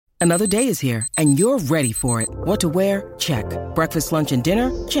Another day is here, and you're ready for it. What to wear? Check. Breakfast, lunch, and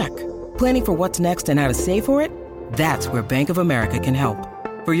dinner? Check. Planning for what's next and how to save for it? That's where Bank of America can help.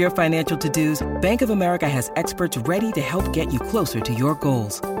 For your financial to-dos, Bank of America has experts ready to help get you closer to your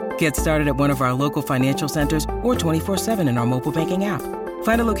goals. Get started at one of our local financial centers or 24/7 in our mobile banking app.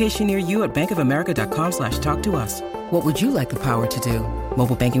 Find a location near you at bankofamerica.com/talktous. What would you like the power to do?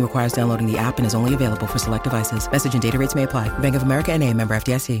 Mobile banking requires downloading the app and is only available for select devices. Message and data rates may apply. Bank of America N.A., member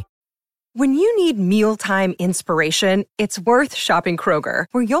FDIC. When you need mealtime inspiration, it's worth shopping Kroger,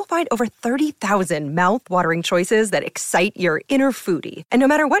 where you'll find over 30,000 mouth-watering choices that excite your inner foodie. And no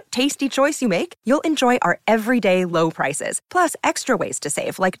matter what tasty choice you make, you'll enjoy our everyday low prices, plus extra ways to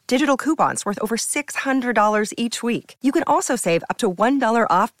save, like digital coupons worth over $600 each week. You can also save up to $1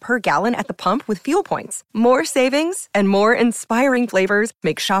 off per gallon at the pump with fuel points. More savings and more inspiring flavors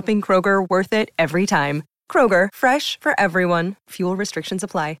make shopping Kroger worth it every time. Kroger, fresh for everyone. Fuel restrictions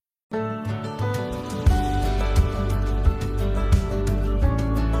apply.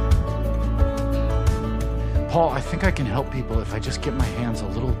 Paul, I think I can help people if I just get my hands a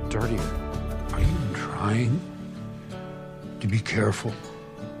little dirtier. Are you trying to be careful?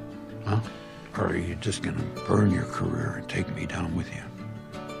 Huh? Or are you just going to burn your career and take me down with you?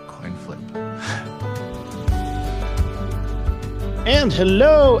 Coin flip. And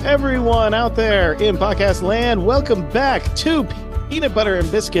hello, everyone out there in podcast land. Welcome back to Peanut Butter and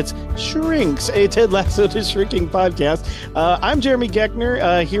Biscuits Shrinks, a Ted Lasso to Shrinking podcast. I'm Jeremy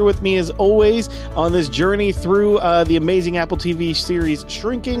Geckner. Here with me, as always, on this journey through the amazing Apple TV series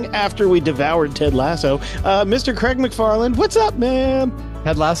Shrinking after we devoured Ted Lasso. Mr. Craig McFarland, what's up, man?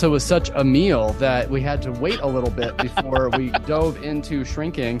 Ted Lasso was such a meal that we had to wait a little bit before we dove into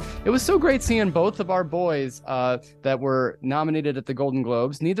Shrinking. It was so great seeing both of our boys that were nominated at the Golden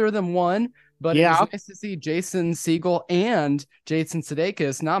Globes. Neither of them won, but It was nice to see Jason Segel and Jason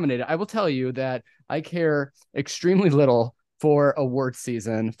Sudeikis nominated. I will tell you that I care extremely little for award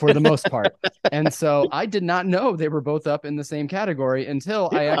season for the most part. And so I did not know they were both up in the same category until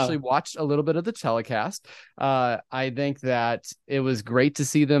I actually watched a little bit of the telecast. I think that it was great to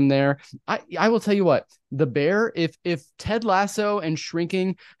see them there. I will tell you what, The Bear, if Ted Lasso and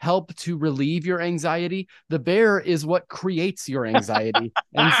Shrinking help to relieve your anxiety, The Bear is what creates your anxiety.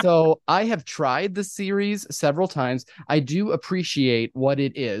 And so I have tried the series several times. I do appreciate what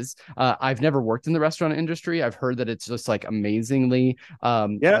it is. I've never worked in the restaurant industry. I've heard that it's just like amazingly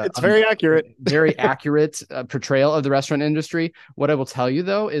it's very accurate. Very accurate portrayal of the restaurant industry. What I will tell you,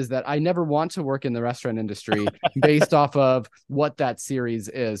 though, is that I never want to work in the restaurant industry based off of what that series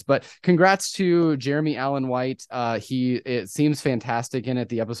is. But congrats to Jeremy Allen White. It seems fantastic in it,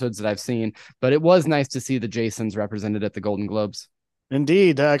 the episodes that I've seen, but it was nice to see the Jasons represented at the Golden Globes.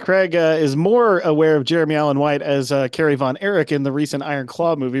 Indeed. Craig is more aware of Jeremy Allen White as Kerry Von Erich in the recent Iron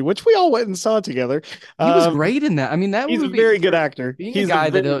Claw movie, which we all went and saw together. He was great in that. I mean, he's movie, a very good actor. He's a guy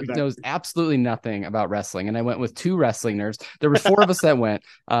that knows absolutely nothing about wrestling. And I went with two wrestling nerds. There were four of us that went.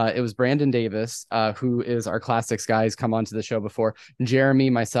 It was Brandon Davis, who is our classics guy. He's come onto the show before. Jeremy,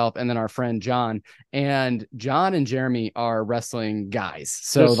 myself, and then our friend John. And John and Jeremy are wrestling guys.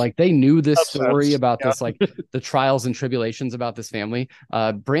 So like they knew this story about this, like the trials and tribulations about this family.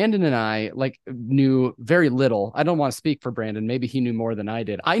 Brandon and I knew very little. I don't want to speak for Brandon. Maybe he knew more than I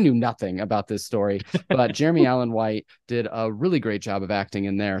did. I knew nothing about this story, but Jeremy Allen White did a really great job of acting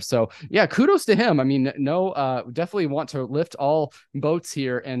in there. So yeah, kudos to him. I mean, definitely want to lift all boats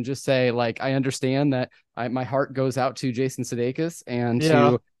here and just say, like, I understand that my heart goes out to Jason Sudeikis and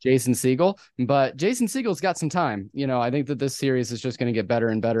to Jason Segel, but Jason Segel's got some time. I think that this series is just going to get better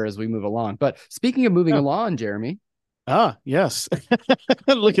and better as we move along. But speaking of moving along, Jeremy. Yes.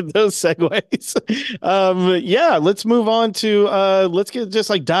 Look at those segues. Let's move on to let's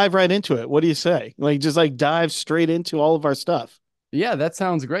dive right into it. What do you say? Dive straight into all of our stuff. Yeah, that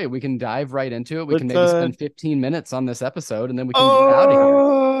sounds great. We can dive right into it. We can maybe spend 15 minutes on this episode and then we can get out of here.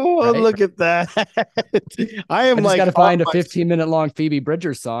 Oh, look at that. I just got to find a 15-minute long Phoebe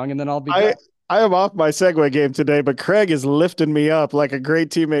Bridgers song and then I'll be good. I am off my Segway game today, but Craig is lifting me up like a great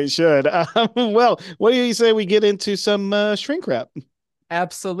teammate should. Well, what do you say we get into some shrink wrap?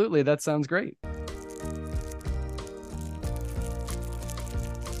 Absolutely. That sounds great.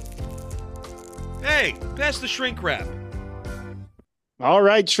 Hey, pass the shrink wrap. All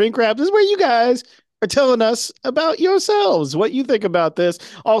right, shrink wrap. This is where you guys are telling us about yourselves, what you think about this.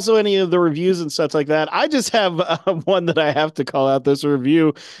 Also, any of the reviews and stuff like that. I just have one that I have to call out, this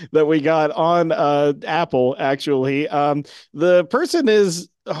review that we got on Apple, actually. The person is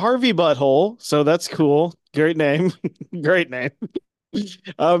Harvey Butthole, so that's cool. Great name. Great name.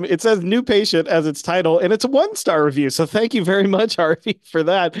 It says new patient as its title, and it's a 1-star review. So thank you very much, Harvey, for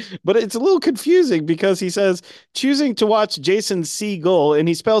that. But it's a little confusing because he says choosing to watch Jason Segel, and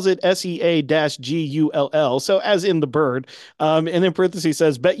he spells it SEA-GULL. So as in the bird. And in parentheses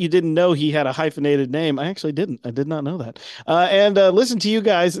says, bet you didn't know he had a hyphenated name. I actually didn't. I did not know that. And listen to you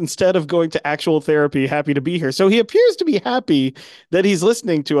guys instead of going to actual therapy. Happy to be here. So he appears to be happy that he's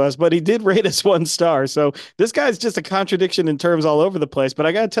listening to us, but he did rate us 1 star. So this guy's just a contradiction in terms all over the place. But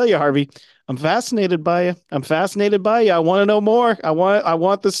I got to tell you, Harvey, I'm fascinated by you. I'm fascinated by you. I want to know more. I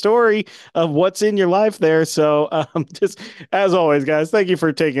want the story of what's in your life there. So just as always, guys, thank you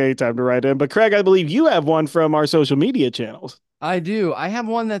for taking any time to write in. But Craig, I believe you have one from our social media channels. I do. I have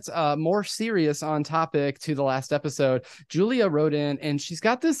one that's more serious on topic to the last episode. Julia wrote in, and she's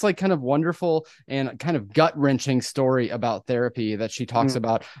got this like kind of wonderful and kind of gut-wrenching story about therapy that she talks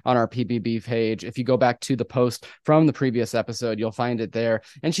about on our PBB page. If you go back to the post from the previous episode, you'll find it there.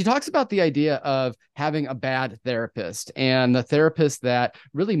 And she talks about the idea of having a bad therapist, and the therapist that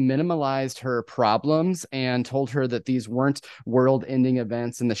really minimalized her problems and told her that these weren't world-ending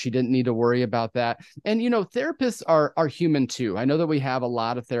events and that she didn't need to worry about that. And, you know, therapists are human too. I know that we have a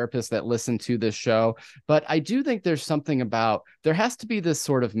lot of therapists that listen to this show, but I do think there's something about there has to be this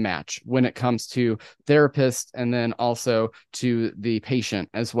sort of match when it comes to therapists and then also to the patient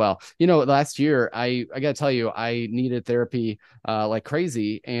as well. You know, last year, I got to tell you, I needed therapy like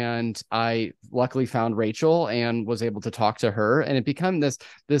crazy, and I luckily found Rachel and was able to talk to her, and it became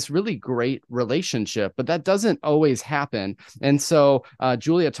this really great relationship, but that doesn't always happen. And so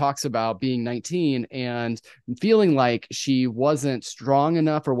Julia talks about being 19 and feeling like she wasn't strong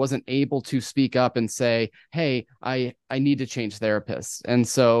enough or wasn't able to speak up and say, hey, I need to change therapists. And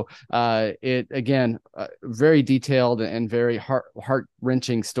so it, again, very detailed and very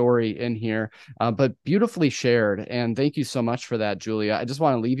heart-wrenching story in here, but beautifully shared. And thank you so much for that, Julia. I just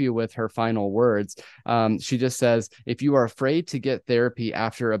want to leave you with her final words. She just says, if you are afraid to get therapy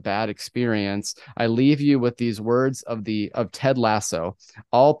after a bad experience, I leave you with these words of Ted Lasso.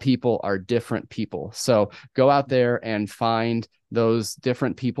 All people are different people. So go out there and find those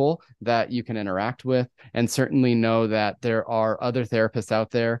different people that you can interact with, and certainly know that there are other therapists out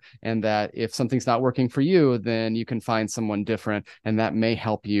there, and that if something's not working for you, then you can find someone different, and that may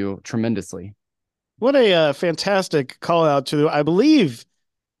help you tremendously. What a fantastic call out to, I believe,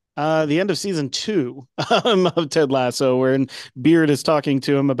 the end of season 2 of Ted Lasso, where Beard is talking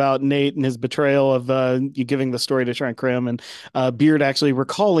to him about Nate and his betrayal of you giving the story to Shank Krim, and Beard actually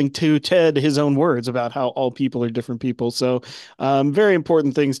recalling to Ted his own words about how all people are different people. So very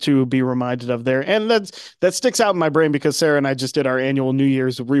important things to be reminded of there. And that sticks out in my brain because Sarah and I just did our annual New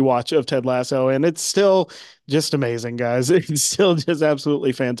Year's rewatch of Ted Lasso, and it's still just amazing, guys. It's still just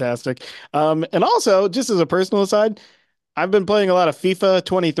absolutely fantastic. And also, just as a personal aside, I've been playing a lot of FIFA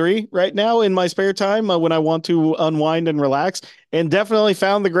 23 right now in my spare time when I want to unwind and relax, and definitely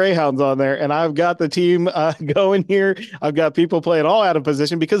found the Greyhounds on there. And I've got the team going here. I've got people playing all out of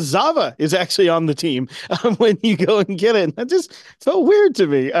position because Zava is actually on the team when you go and get it. And that just felt weird to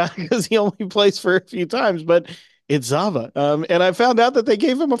me because he only plays for a few times, but it's Zava. And I found out that they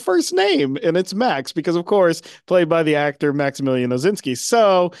gave him a first name, and it's Max, because, of course, played by the actor Maximilian Ozinski.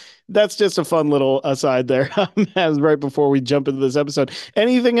 So that's just a fun little aside there as right before we jump into this episode.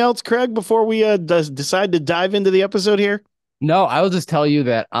 Anything else, Craig, before we decide to dive into the episode here? No, I will just tell you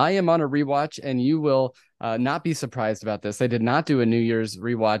that I am on a rewatch, and you will not be surprised about this. I did not do a New Year's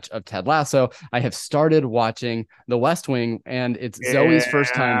rewatch of Ted Lasso. I have started watching The West Wing, and it's Zoe's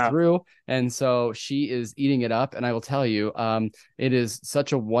first time through. And so she is eating it up. And I will tell you, it is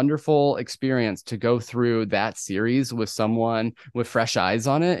such a wonderful experience to go through that series with someone with fresh eyes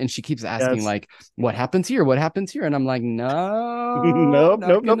on it. And she keeps asking, like, what happens here? What happens here? And I'm like, no, nope.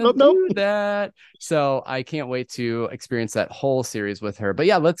 That. So I can't wait to experience that whole series with her. But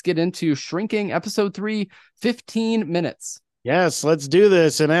yeah, let's get into Shrinking episode 3, 15 minutes. Yes, let's do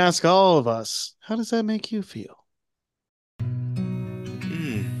this and ask all of us, how does that make you feel?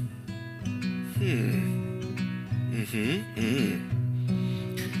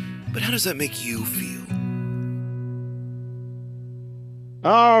 But how does that make you feel?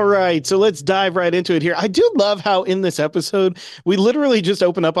 All right, so let's dive right into it here. I do love how in this episode, we literally just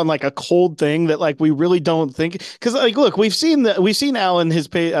open up on like a cold thing that like we really don't think, because like, look, we've seen Alan,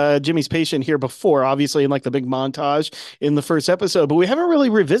 Jimmy's patient here before, obviously in like the big montage in the first episode, but we haven't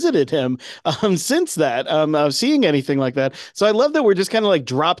really revisited him since that, seeing anything like that. So I love that we're just kind of like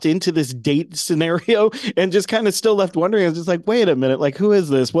dropped into this date scenario and just kind of still left wondering. It's just like, wait a minute, like who is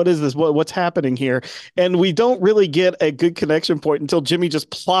this? What is this? What's happening here? And we don't really get a good connection point until Jimmy just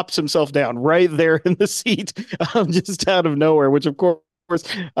plops himself down right there in the seat, just out of nowhere, which of course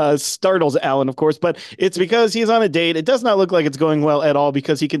startles Alan, of course, but it's because he's on a date. It does not look like it's going well at all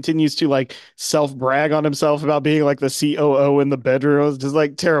because he continues to like self brag on himself about being like the COO in the bedroom. It's just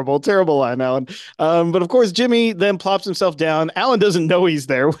like terrible, terrible line, Alan. But of course, Jimmy then plops himself down. Alan doesn't know he's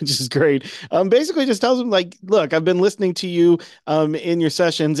there, which is great. Basically, just tells him like, "Look, I've been listening to you in your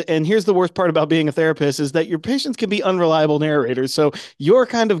sessions, and here's the worst part about being a therapist is that your patients can be unreliable narrators. So you're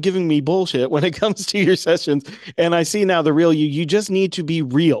kind of giving me bullshit when it comes to your sessions, and I see now the real you. You just need to be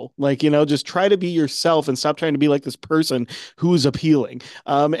real, like just try to be yourself and stop trying to be like this person who's appealing."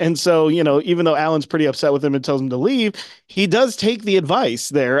 And so even though Alan's pretty upset with him and tells him to leave, he does take the advice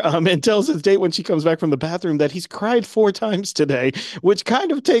there and tells his date when she comes back from the bathroom that he's cried 4 times today, which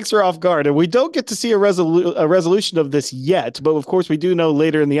kind of takes her off guard. And we don't get to see a resolution of this yet, but of course we do know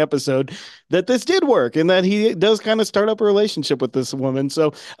later in the episode that this did work and that he does kind of start up a relationship with this woman.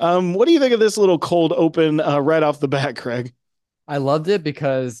 So what do you think of this little cold open right off the bat, Craig? I loved it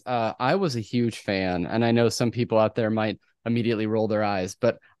because I was a huge fan, and I know some people out there might immediately roll their eyes,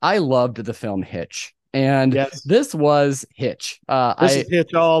 but I loved the film Hitch. And yes, this was Hitch. This is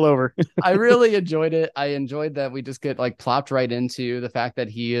Hitch all over. I really enjoyed it. I enjoyed that we just get like plopped right into the fact that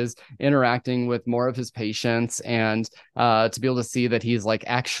he is interacting with more of his patients, and to be able to see that he's like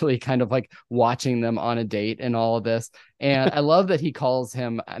actually kind of like watching them on a date and all of this. And I love that he calls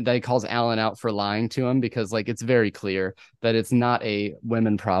Alan out for lying to him, because like it's very clear that it's not a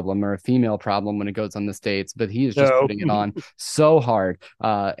women problem or a female problem when it goes on the dates, but he is just putting it on so hard.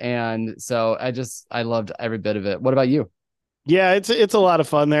 And so I loved every bit of it. What about you? Yeah, it's a lot of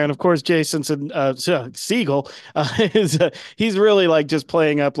fun there, and of course, Jason Segel he's really like just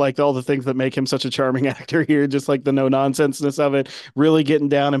playing up like all the things that make him such a charming actor here, just like the no nonsenseness of it, really getting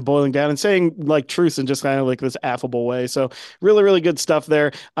down and boiling down and saying like truths in just kind of like this affable way. So really, really good stuff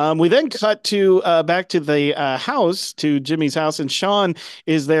there. We then cut to back to the house, to Jimmy's house, and Sean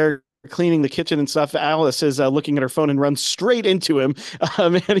is there cleaning the kitchen and stuff. Alice is looking at her phone and runs straight into him.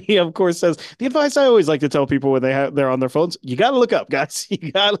 And he, of course, says, the advice I always like to tell people when they're on their phones, you got to look up, guys.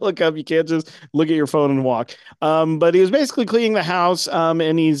 You got to look up. You can't just look at your phone and walk. But he was basically cleaning the house,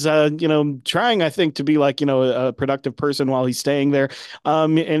 and he's, trying, I think, to be like, a productive person while he's staying there.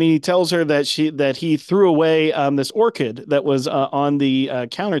 And he tells her that he threw away this orchid that was on the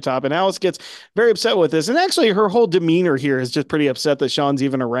countertop. And Alice gets very upset with this. And actually, her whole demeanor here is just pretty upset that Sean's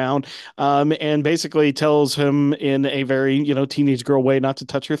even around. And basically tells him in a very, teenage girl way not to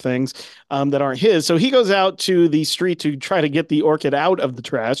touch her things that aren't his. So he goes out to the street to try to get the orchid out of the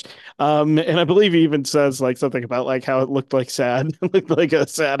trash. And I believe he even says like something about like how it looked like sad, it looked like a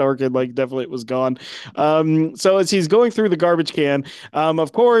sad orchid, like definitely it was gone. So as he's going through the garbage can,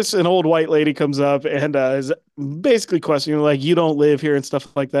 of course, an old white lady comes up and is basically questioning like, you don't live here and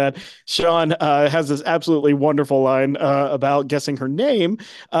stuff like that. Sean has this absolutely wonderful line about guessing her name.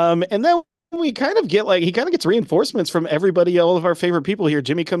 And then we kind of get like, he kind of gets reinforcements from everybody, all of our favorite people here.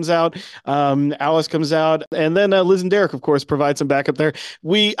 Jimmy comes out, Alice comes out, and then Liz and Derek, of course, provide some backup there.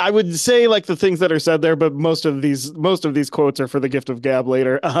 I would say like the things that are said there, but most of these quotes are for the gift of gab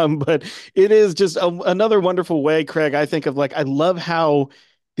later. But it is just another wonderful way, Craig, I think of like, I love how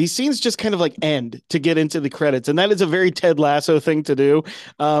these scenes just kind of like end to get into the credits. And that is a very Ted Lasso thing to do.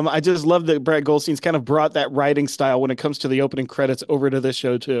 I just love that Brett Goldstein's kind of brought that writing style when it comes to the opening credits over to this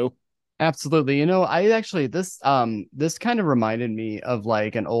show too. Absolutely. I actually, this kind of reminded me of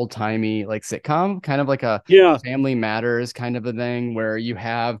like an old timey like sitcom, kind of like a Family Matters kind of a thing, where you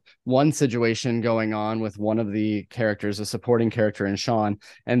have one situation going on with one of the characters, a supporting character in Sean,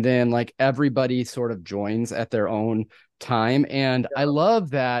 and then like everybody sort of joins at their own time. And I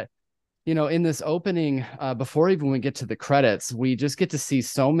love that, in this opening, before even we get to the credits, we just get to see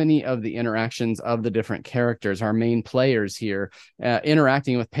so many of the interactions of the different characters, our main players here,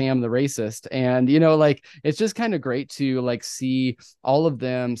 interacting with Pam the racist. And, like, it's just kind of great to like see all of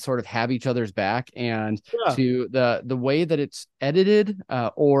them sort of have each other's back, and to the way that it's edited,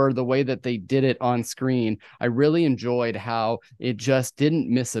 or the way that they did it on screen. I really enjoyed how it just didn't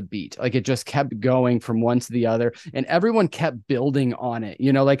miss a beat. Like it just kept going from one to the other, and everyone kept building on it,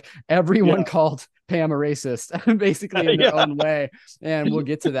 like everyone called Pam a racist basically in their own way, and we'll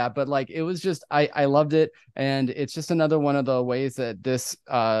get to that. But like it was just I loved it, and it's just another one of the ways that this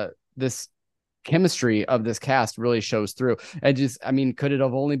chemistry of this cast really shows through. Could it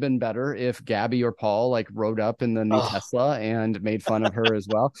have only been better if Gabby or Paul like rode up in the new Tesla and made fun of her as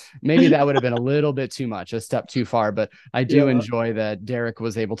well? Maybe that would have been a little bit too much, a step too far. But I do enjoy that Derek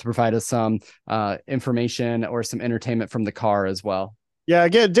was able to provide us some information or some entertainment from the car as well. Yeah,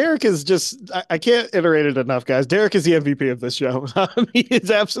 again, Derek is just, I can't iterate it enough, guys. Derek is the MVP of this show. He is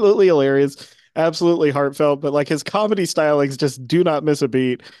absolutely hilarious. absolutely heartfelt, but like his comedy stylings just do not miss a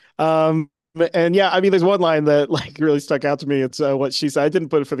beat. And yeah, I mean, there's one line that like really stuck out to me. It's what she said. I didn't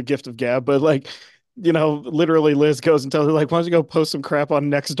put it for the gift of gab, but like, literally Liz goes and tells her like, why don't you go post some crap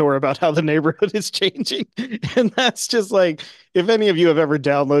on Nextdoor about how the neighborhood is changing? And that's just like, if any of you have ever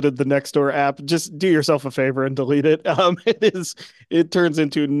downloaded the Nextdoor app, just do yourself a favor and delete it. It turns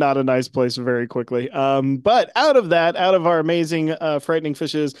into not a nice place very quickly. But out of our amazing Frightening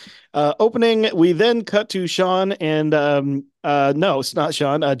Fishes opening, we then cut to Sean and no, it's not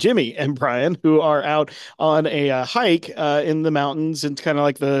Sean, Jimmy and Brian, who are out on a hike in the mountains and kind of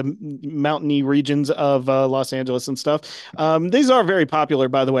like the mountainy regions of Los Angeles and stuff. These are very popular,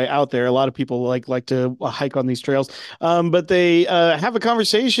 by the way, out there. A lot of people like to hike on these trails. But they have a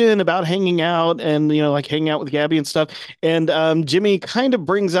conversation about hanging out and, like hanging out with Gabby and stuff. And Jimmy kind of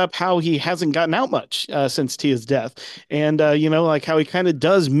brings up how he hasn't gotten out much since Tia's death. And, like how he kind of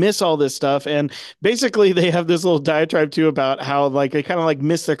does miss all this stuff. And basically they have this little diatribe too about how like they kind of like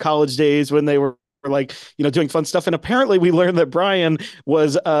miss their college days when they were like, doing fun stuff. And apparently we learned that Brian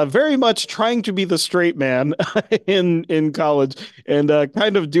was very much trying to be the straight man in college and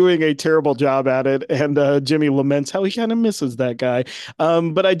kind of doing a terrible job at it. And Jimmy laments how he kind of misses that guy.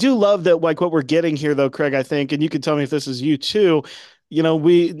 But I do love that, like what we're getting here though, Craig, I think, and you can tell me if this is you too,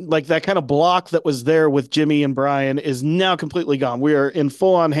 we like that kind of block that was there with Jimmy and Brian is now completely gone. We are in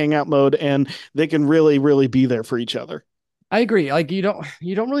full on hangout mode and they can really, really be there for each other. I agree. Like you don't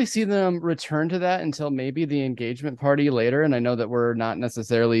really see them return to that until maybe the engagement party later. And I know that we're not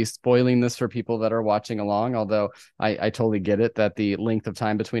necessarily spoiling this for people that are watching along, although I totally get it that the length of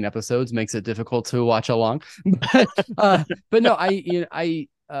time between episodes makes it difficult to watch along. But no,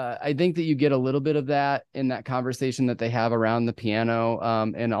 I think that you get a little bit of that in that conversation that they have around the piano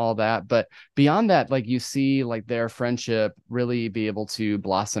and all that. But beyond that, like you see like their friendship really be able to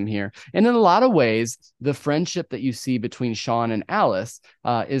blossom here. And in a lot of ways, the friendship that you see between Sean and Alice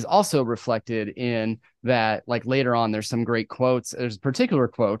is also reflected in that, like later on, there's some great quotes. There's a particular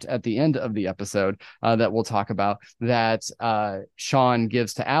quote at the end of the episode that we'll talk about that Sean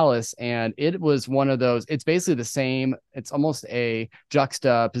gives to Alice. And it was one of those, it's basically the same. It's almost a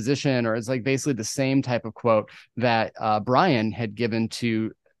juxtaposition, or it's like basically the same type of quote that Brian had given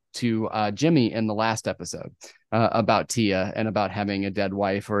to Jimmy in the last episode about Tia and about having a dead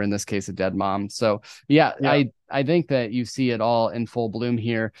wife, or in this case, a dead mom. So yeah. I think that you see it all in full bloom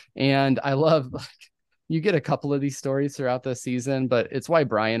here. And I love, like, you get a couple of these stories throughout the season, but it's why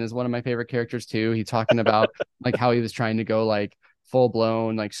Brian is one of my favorite characters too. He's talking about like how he was trying to go like full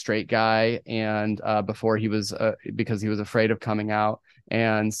blown, like straight guy. And before he was, because he was afraid of coming out.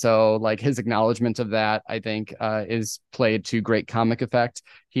 And so like his acknowledgement of that, I think is played to great comic effect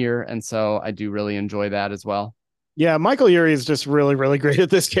here. And so I do really enjoy that as well. Yeah, Michael Urie is just really, really great at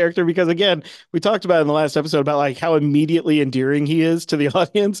this character because, again, we talked about in the last episode about like how immediately endearing he is to the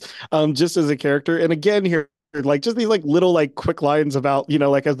audience, just as a character. And again, here, like just these like little like quick lines about,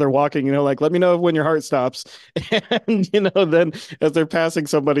 like as they're walking, like, let me know when your heart stops. And, then as they're passing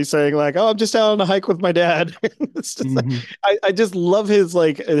somebody saying like, oh, I'm just out on a hike with my dad. It's just like, I just love his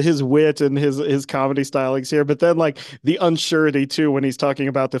like his wit and his comedy stylings here. But then like the unsurety too, when he's talking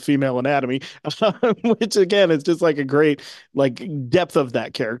about the female anatomy, which again is just like a great like depth of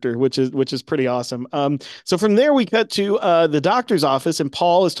that character, which is pretty awesome. So from there we cut to the doctor's office, and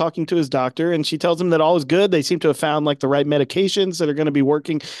Paul is talking to his doctor, and she tells him that all is good. They seem to have found like the right medications that are going to be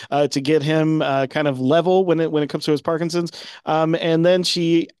working to get him kind of level when it comes to his Parkinson's. And then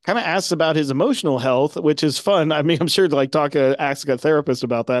she kind of asks about his emotional health, which is fun. I mean, I'm sure to like ask a therapist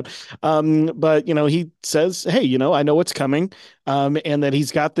about that. But he says, hey, I know what's coming. And that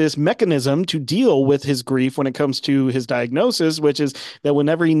he's got this mechanism to deal with his grief when it comes to his diagnosis, which is that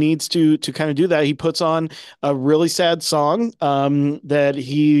whenever he needs to kind of do that, he puts on a really sad song that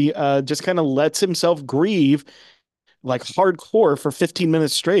he just kind of lets himself grieve like hardcore for 15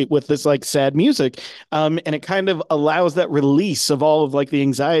 minutes straight with this like sad music. And it kind of allows that release of all of like the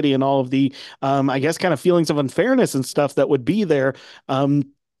anxiety and all of the, I guess, kind of feelings of unfairness and stuff that would be there.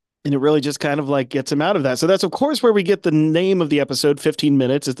 And it really just kind of like gets him out of that. So that's, of course, where we get the name of the episode, 15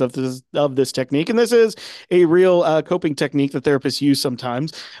 minutes of this technique. And this is a real coping technique that therapists use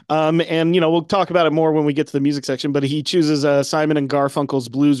sometimes. And, we'll talk about it more when we get to the music section, but he chooses Simon and Garfunkel's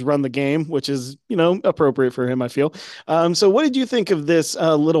Blues Run the Game, which is, appropriate for him, I feel. So what did you think of this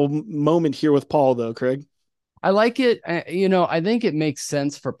little moment here with Paul, though, Craig? I like it. I think it makes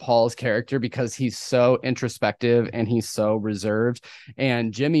sense for Paul's character because he's so introspective and he's so reserved.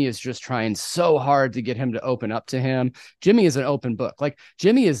 And Jimmy is just trying so hard to get him to open up to him. Jimmy is an open book. Like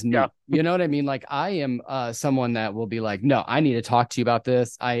Jimmy is neat. You know what I mean? Like I am someone that will be like, no, I need to talk to you about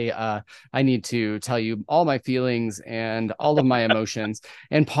this. I need to tell you all my feelings and all of my emotions.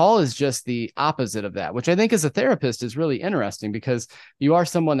 And Paul is just the opposite of that, which I think as a therapist is really interesting because you are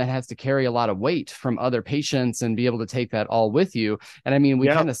someone that has to carry a lot of weight from other patients and be able to take that all with you. And I mean, we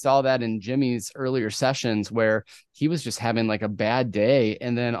kind of saw that in Jimmy's earlier sessions where he was just having like a bad day.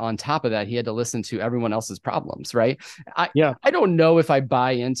 And then on top of that, he had to listen to everyone else's problems. Right. I don't know if I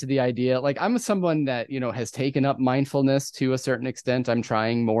buy into the idea. Like I'm someone that, you know, has taken up mindfulness to a certain extent. I'm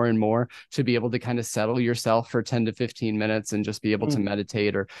trying more and more to be able to kind of settle yourself for 10 to 15 minutes and just be able to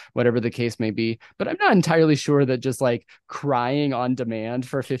meditate or whatever the case may be. But I'm not entirely sure that just like crying on demand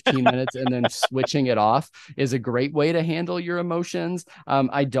for 15 minutes and then switching it off is a great way to handle your emotions.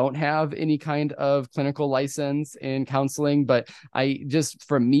 I don't have any kind of clinical license in counseling, but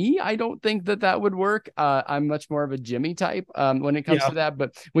for me, I don't think that would work. I'm much more of a Jimmy type when it comes to that,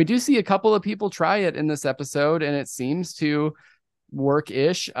 but we do see a couple of people try it in this episode and it seems to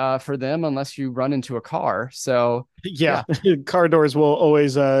work-ish for them unless you run into a car. So car doors will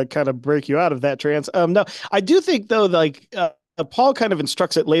always kind of break you out of that trance. No, I do think though, like Paul kind of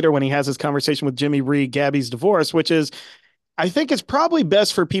instructs it later when he has his conversation with Jimmy re Gabby's divorce, which is, I think it's probably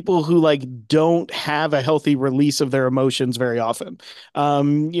best for people who like don't have a healthy release of their emotions very often.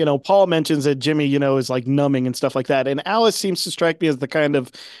 You know, Paul mentions that Jimmy, you know, is like numbing and stuff like that. And Alice seems to strike me as the kind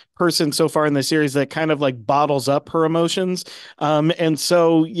of person so far in the series that kind of like bottles up her emotions. And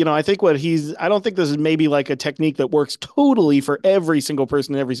so, you know, I think I don't think this is maybe like a technique that works totally for every single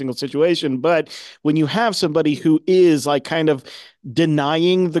person in every single situation. But when you have somebody who is like kind of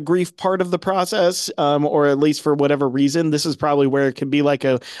denying the grief part of the process, or at least for whatever reason, this is probably where it can be like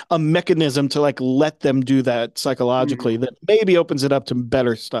a mechanism to like let them do that psychologically that maybe opens it up to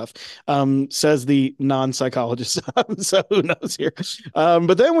better stuff, says the non-psychologist. So who knows here.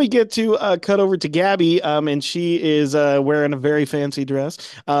 But then we get to cut over to Gabby, and she is wearing a very fancy dress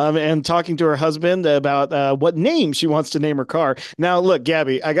and talking to her husband about what name she wants to name her car. Now, look,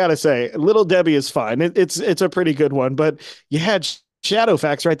 Gabby, I gotta say, Little Debbie is fine. It's a pretty good one, but you had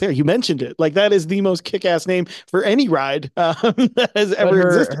Shadowfax right there. You mentioned it. Like that is the most kick-ass name for any ride that has ever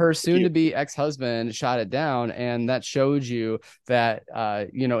existed. Her soon-to-be ex-husband shot it down, and that showed you that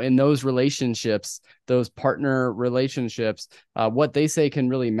you know, in those relationships, those partner relationships, what they say can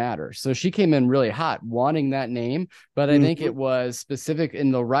really matter. So she came in really hot wanting that name, but I think it was specific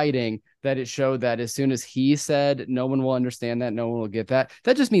in the writing that it showed that as soon as he said no one will understand that, no one will get that,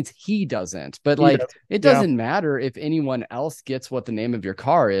 that just means he doesn't. But like it doesn't matter if anyone else gets what the name of your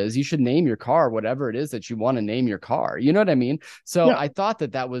car is. You should name your car whatever it is that you want to name your car. You know what I mean? So I thought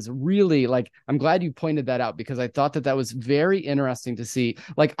that was really, like, I'm glad you pointed that out because I thought that was very interesting to see.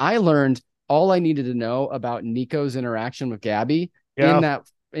 Like I learned all I needed to know about Nico's interaction with Gabby in that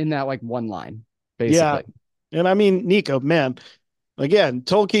like one line, basically. Yeah. And I mean, Nico, man, again,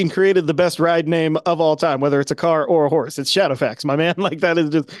 Tolkien created the best ride name of all time, whether it's a car or a horse. It's Shadowfax, my man. Like that's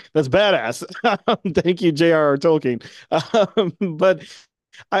badass. Thank you, J.R.R. Tolkien. But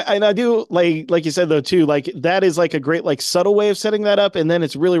I do like you said though too, like that is like a great like subtle way of setting that up, and then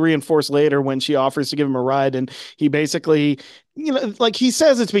it's really reinforced later when she offers to give him a ride, and he basically, you know, like he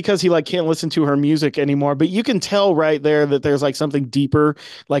says it's because he like can't listen to her music anymore, but you can tell right there that there's like something deeper,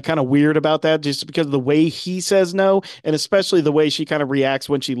 like kind of weird about that, just because of the way he says no, and especially the way she kind of reacts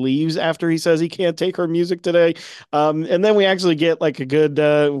when she leaves after he says he can't take her music today. And then we actually get like a good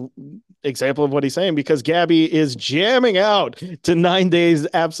example of what he's saying, because Gabby is jamming out to 9 Days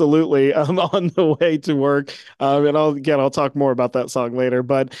Absolutely on the way to work. And I'll talk more about that song later.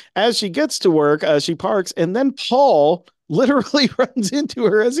 But as she gets to work, she parks, and then Paul literally runs into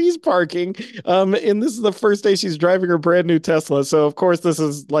her as he's parking. And this is the first day she's driving her brand new Tesla. So of course this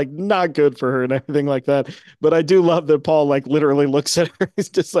is like not good for her and everything like that. But I do love that Paul like literally looks at her. He's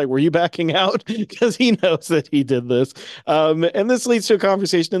just like, were you backing out? Because he knows that he did this. And this leads to a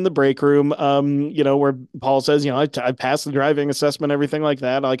conversation in the break room, you know, where Paul says, you know, I passed the driving assessment, everything like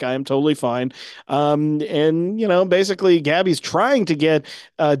that. Like I am totally fine. And, you know, basically Gabby's trying to get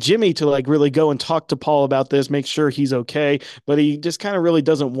Jimmy to like really go and talk to Paul about this, make sure he's okay. But he just kind of really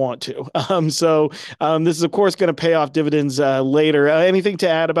doesn't want to. So this is, of course, going to pay off dividends later. Anything to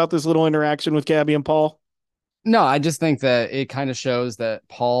add about this little interaction with Gabby and Paul? No, I just think that it kind of shows that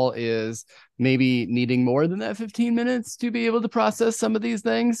Paul is maybe needing more than that 15 minutes to be able to process some of these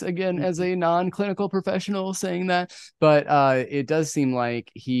things. Again, as a non-clinical professional saying that, but it does seem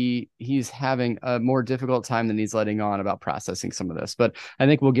like he's having a more difficult time than he's letting on about processing some of this. But I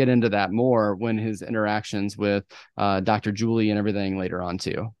think we'll get into that more when his interactions with Dr. Julie and everything later on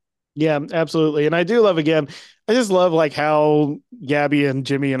too. Yeah, absolutely. And I do love again, I just love like how Gabby and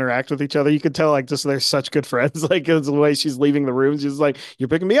Jimmy interact with each other. You could tell like just they're such good friends. Like it's the way she's leaving the room. She's like, "You're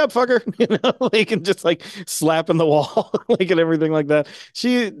picking me up, fucker," like and just like slapping the wall, like and everything like that.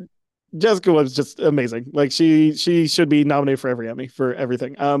 Jessica was just amazing. Like she should be nominated for every Emmy for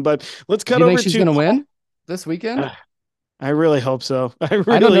everything. But let's Do cut you over think she's to going to win this weekend? I really hope so. I don't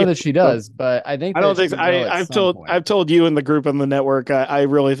know that she does, but I think I don't that think she so. will at I've some told point. I've told you in the group on the network. I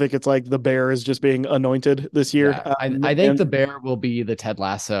really think it's like the bear is just being anointed this year. Yeah, I think the bear will be the Ted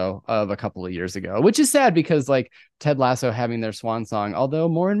Lasso of a couple of years ago, which is sad because like Ted Lasso having their swan song, although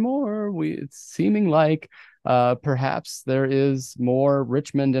more and more it's seeming like perhaps there is more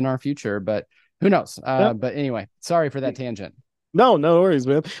Richmond in our future, but who knows? Yeah. But anyway, sorry for that tangent. No worries,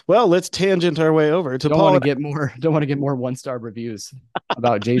 man. Well, let's tangent our way over to Don't Paul want to and get more. Don't want to get more 1-star reviews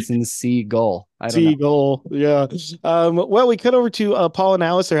about Jason's sea goal. I don't know. Seagull. Yeah. Well, we cut over to Paul and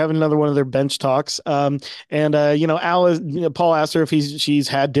Alice. They're having another one of their bench talks. And Alice, Paul asks her if she's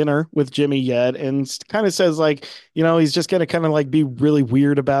had dinner with Jimmy yet, and kind of says like, he's just gonna kind of like be really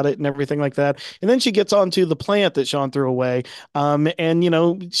weird about it and everything like that. And then she gets onto the plant that Sean threw away.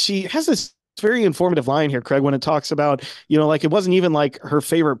 And she has this very informative line here, Craig, when it talks about, like it wasn't even like her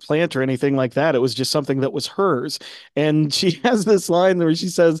favorite plant or anything like that. It was just something that was hers. And she has this line where she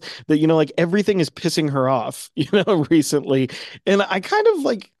says that, like everything is pissing her off, recently. And I kind of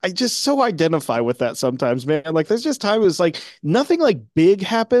like, I just so identify with that sometimes, man. Like there's just times like nothing like big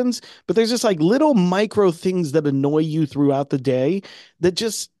happens, but there's just like little micro things that annoy you throughout the day that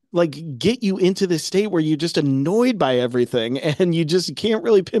just like get you into this state where you're just annoyed by everything and you just can't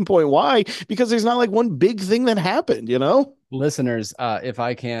really pinpoint why because there's not like one big thing that happened. Listeners, if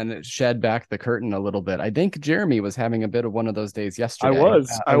I can shed back the curtain a little bit, I think Jeremy was having a bit of one of those days yesterday.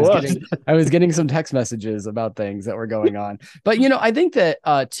 I was getting some text messages about things that were going on. But I think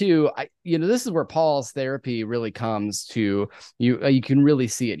that too, this is where Paul's therapy really comes to you. You can really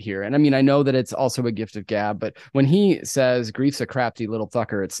see it here. And I mean, I know that it's also a gift of gab, but when he says grief's a crafty little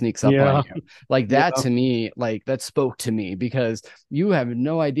fucker, it sneaks up on you. Like that to me, like that spoke to me because you have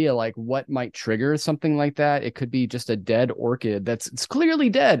no idea like what might trigger something like that. It could be just a dead orchid it's clearly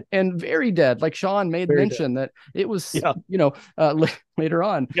dead and very dead. Like Sean made mention that it was, later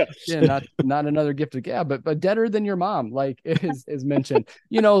on, not another gift of gab, but deader than your mom, like is mentioned,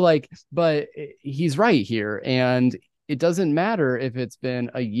 but he's right here. And it doesn't matter if it's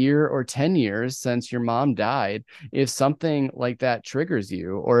been a year or 10 years since your mom died. If something like that triggers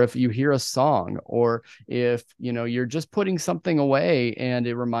you, or if you hear a song, or if, you're just putting something away and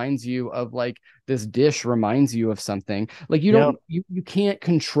it reminds you of like this dish reminds you of something, like you can't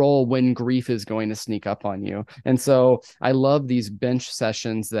control when grief is going to sneak up on you. And so I love these bench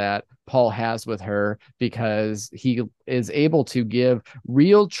sessions that Paul has with her because he is able to give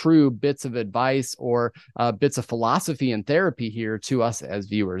real true bits of advice or bits of philosophy and therapy here to us as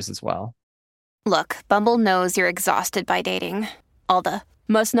viewers as well. Look, Bumble knows you're exhausted by dating. All the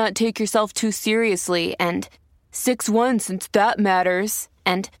must not take yourself too seriously and 6'1" since that matters.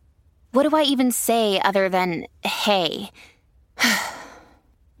 And what do I even say other than, hey?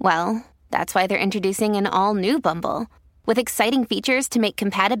 Well, that's why they're introducing an all-new Bumble with exciting features to make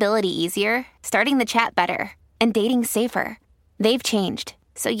compatibility easier, starting the chat better, and dating safer. They've changed,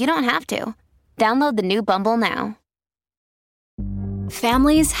 so you don't have to. Download the new Bumble now.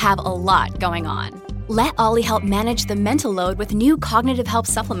 Families have a lot going on. Let Ollie help manage the mental load with new cognitive help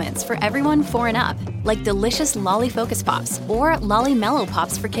supplements for everyone 4 and up, like delicious Lolly Focus Pops or Lolly Mellow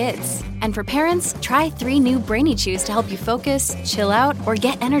Pops for kids. And for parents, try 3 new Brainy Chews to help you focus, chill out, or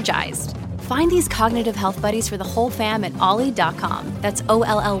get energized. Find these cognitive health buddies for the whole fam at ollie.com. That's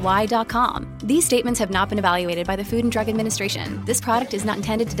OLLY.com. These statements have not been evaluated by the Food and Drug Administration. This product is not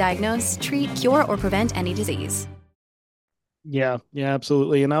intended to diagnose, treat, cure, or prevent any disease. Yeah,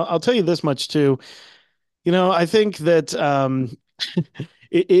 absolutely. And I'll tell you this much too. I think that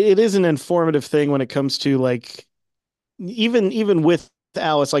it is an informative thing when it comes to like even with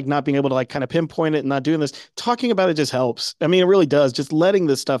Alice like not being able to like kind of pinpoint it and not doing this, talking about it just helps. I mean, it really does. Just letting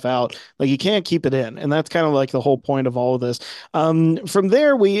this stuff out, like you can't keep it in, and that's kind of like the whole point of all of this. From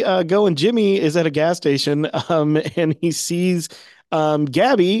there, we go and Jimmy is at a gas station, and he sees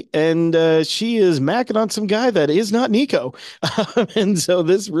Gabby, and she is macking on some guy that is not Nico. And so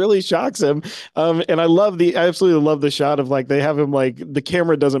this really shocks him. And I absolutely love the shot of like, they have him like, the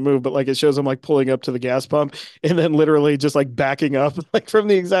camera doesn't move, but like it shows him like pulling up to the gas pump and then literally just like backing up, like from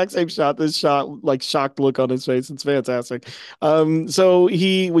the exact same shot, this shot, like shocked look on his face. It's fantastic. So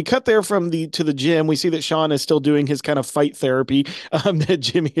we cut there to the gym. We see that Sean is still doing his kind of fight therapy, that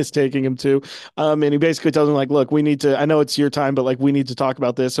Jimmy is taking him to. And he basically tells him like, look, I know it's your time, but like, we need to talk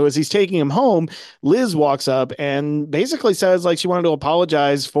about this. So as he's taking him home, Liz walks up and basically says like she wanted to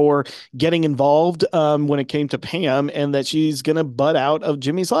apologize for getting involved when it came to Pam, and that she's going to butt out of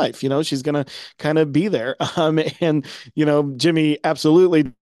Jimmy's life. She's going to kind of be there. And, Jimmy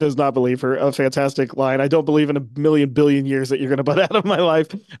absolutely does not believe her. A fantastic line. I don't believe in a million billion years that you're going to butt out of my life.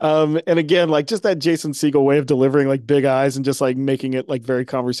 And again, like just that Jason Segel way of delivering like big eyes and just like making it like very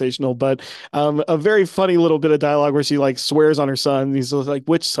conversational, but a very funny little bit of dialogue where she like swears on her son. And he's like,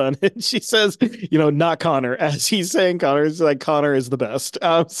 which son? And she says, not Connor, as he's saying Connor. It's like Connor is the best.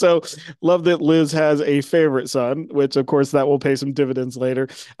 So love that Liz has a favorite son, which of course that will pay some dividends later.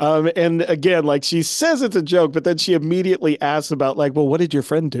 And again, like she says it's a joke, but then she immediately asks about like, well, what did your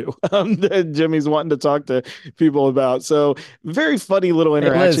friend do? That Jimmy's wanting to talk to people about. So very funny little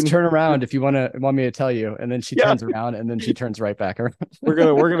interaction. Hey Liz, turn around if you want me to tell you. And then she turns around and then she turns right back around. we're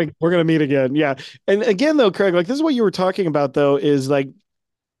gonna meet again. Yeah. And again though, Craig, like this is what you were talking about though, is like,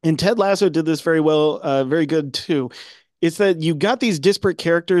 and Ted Lasso did this very well, very good too. It's that you got these disparate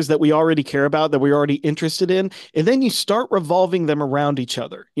characters that we already care about, that we're already interested in, and then you start revolving them around each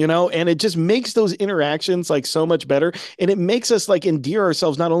other, and it just makes those interactions like so much better. And it makes us like endear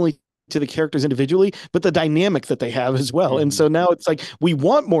ourselves not only to the characters individually, but the dynamic that they have as well. And so now it's like we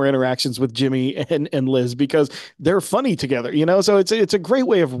want more interactions with Jimmy and Liz because they're funny together, so it's a great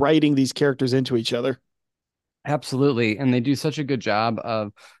way of writing these characters into each other. Absolutely. And they do such a good job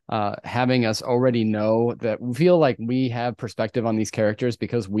of having us already know that we feel like we have perspective on these characters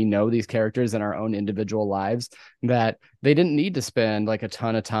because we know these characters in our own individual lives, that they didn't need to spend like a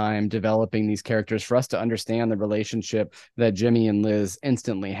ton of time developing these characters for us to understand the relationship that Jimmy and Liz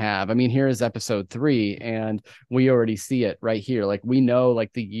instantly have. I mean, here is episode 3 and we already see it right here. Like we know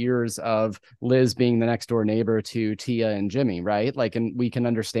like the years of Liz being the next door neighbor to Tia and Jimmy, right? Like, and we can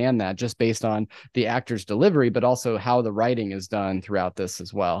understand that just based on the actor's delivery, but also how the writing is done throughout this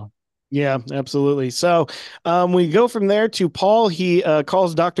as well. Yeah, absolutely. So we go from there to Paul. He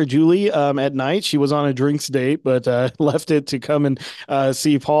calls Dr. Julie at night. She was on a drinks date, but left it to come and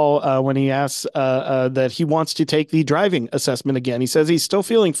see Paul when he asks that he wants to take the driving assessment again. He says he's still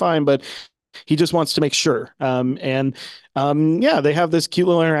feeling fine, but he just wants to make sure. They have this cute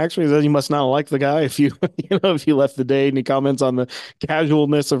little interaction. He says, you must not like the guy if you, if you left the date, and he comments on the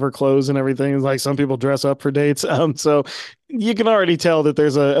casualness of her clothes and everything. It's like some people dress up for dates. So you can already tell that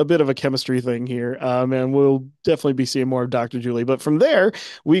there's a bit of a chemistry thing here. And we'll definitely be seeing more of Dr. Julie. But from there,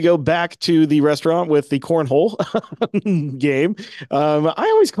 we go back to the restaurant with the cornhole game. I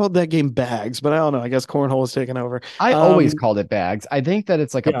always called that game Bags, but I don't know. I guess cornhole is taking over. I always called it Bags. I think that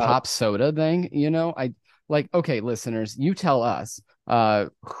it's like a pop soda thing, okay, listeners, you tell us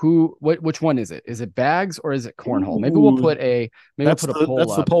which one is it? Is it Bags or is it cornhole? Maybe we'll put a poll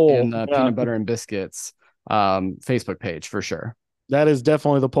up in the Peanut Butter and Biscuits Facebook page for sure. That is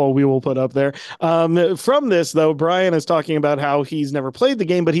definitely the poll we will put up there. From this, though, Brian is talking about how he's never played the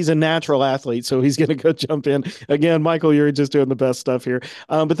game, but he's a natural athlete, so he's going to go jump in. Again, Michael, you're just doing the best stuff here.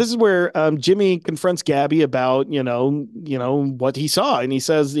 But this is where Jimmy confronts Gabby about, what he saw. And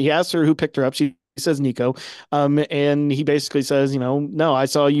he asks her who picked her up. She says Nico. And he basically says, no, I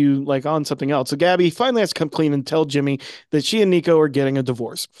saw you like on something else. So Gabby finally has to come clean and tell Jimmy that she and Nico are getting a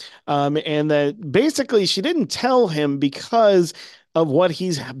divorce. And that basically she didn't tell him because of what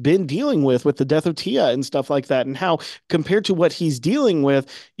he's been dealing with the death of Tia and stuff like that, and how compared to what he's dealing with,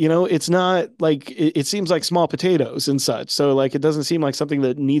 it's not like it seems like small potatoes and such. So like it doesn't seem like something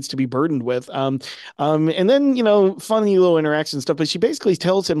that needs to be burdened with. And then funny little interaction and stuff. But she basically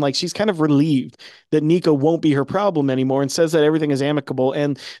tells him like she's kind of relieved that Nico won't be her problem anymore, and says that everything is amicable.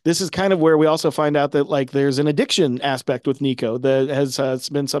 And this is kind of where we also find out that like there's an addiction aspect with Nico that has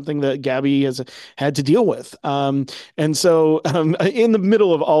been something that Gabby has had to deal with. And so in the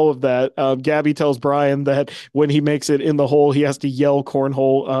middle of all of that, Gabby tells Brian that when he makes it in the hole, he has to yell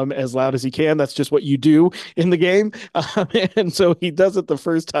cornhole as loud as he can. That's just what you do in the game. And so he does it the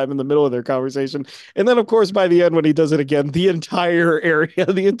first time in the middle of their conversation. And then, of course, by the end, when he does it again, the entire area,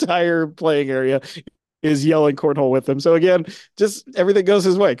 the entire playing area is yelling cornhole with him. So again, just everything goes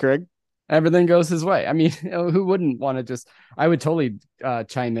his way, Craig. Everything goes his way. I mean, who wouldn't want to I would totally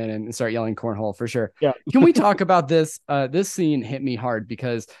chime in and start yelling cornhole for sure. Yeah. Can we talk about this? This scene hit me hard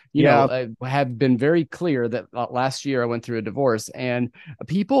because, I have been very clear that last year I went through a divorce, and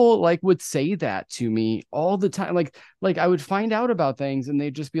people like would say that to me all the time. Like I would find out about things and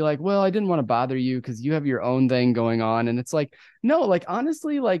they'd just be like, well, I didn't want to bother you because you have your own thing going on. And it's like, no, like,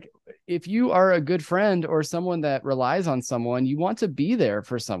 honestly, like if you are a good friend or someone that relies on someone, you want to be there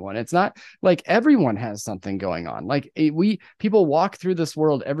for someone. It's not like everyone has something going on. Like people walk through through this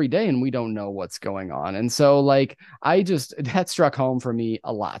world every day and we don't know what's going on. And so like, that struck home for me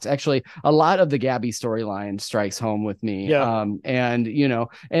a lot. Actually, a lot of the Gabby storyline strikes home with me. Yeah. And, you know,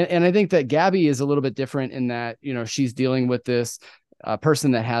 and I think that Gabby is a little bit different in that, you know, she's dealing with this person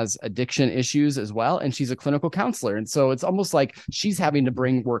that has addiction issues as well. And she's a clinical counselor. And so it's almost like she's having to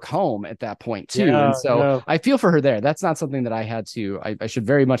bring work home at that point too. Yeah, and so yeah. I feel for her there. That's not something that I had to, I should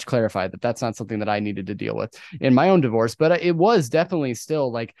very much clarify that that's not something that I needed to deal with in my own divorce, but it was definitely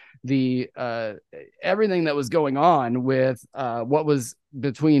still like the, everything that was going on with what was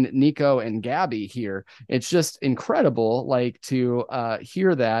between Nico and Gabby here. It's just incredible, like to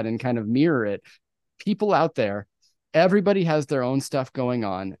hear that and kind of mirror it. People out there, everybody has their own stuff going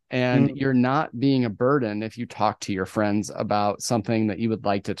on, and you're not being a burden if you talk to your friends about something that you would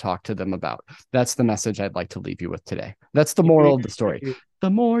like to talk to them about. That's the message I'd like to leave you with today. That's the moral of the story. The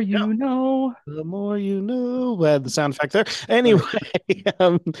more you know. The more you know. We had the sound effect there. Anyway,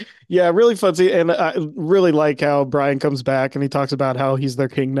 yeah, really fun. And I really like how Brian comes back and he talks about how he's their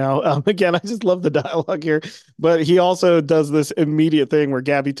king now. Again, I just love the dialogue here. But he also does this immediate thing where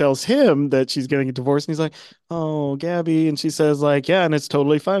Gabby tells him that she's getting a divorce. And he's like, oh, Gabby. And she says like, yeah, and it's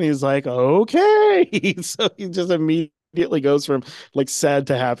totally fine. He's like, okay. So he just immediately goes from like sad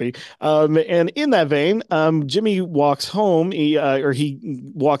to happy. And in that vein, Jimmy walks home, he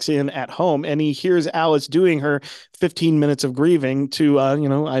walks in at home and he hears Alice doing her 15 minutes of grieving to,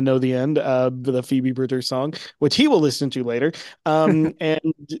 I Know the End, the Phoebe Bridgers song, which he will listen to later. And,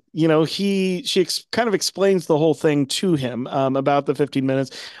 she kind of explains the whole thing to him about the 15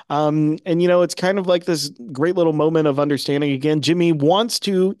 minutes. It's kind of like this great little moment of understanding. Again, Jimmy wants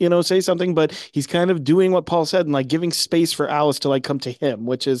to, say something, but he's kind of doing what Paul said and like giving space for Alice to like come to him,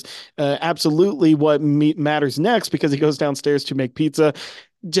 which is absolutely what matters next, because he goes downstairs to make pizza.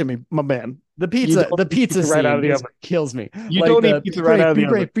 Jimmy, my man, the pizza right out of the oven kills me. You don't eat pizza right out of the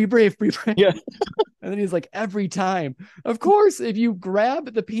oven. Be brave. Yeah. And then he's like, every time, of course, if you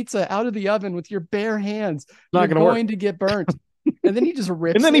grab the pizza out of the oven with your bare hands, you're going to get burnt. And then he just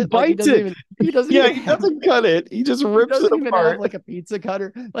rips and then he bites it. He doesn't cut it. He just rips it apart. Have like a pizza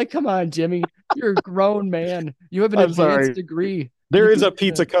cutter. Like, come on, Jimmy, you're a grown man. You have an advanced degree. There is a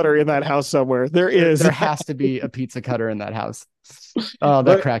pizza cutter in that house somewhere. There has to be a pizza cutter in that house. Oh,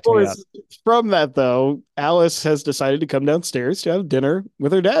 that cracked me up. From that, though, Alice has decided to come downstairs to have dinner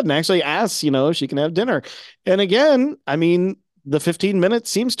with her dad and actually asks, if she can have dinner. And again, I mean, the 15 minutes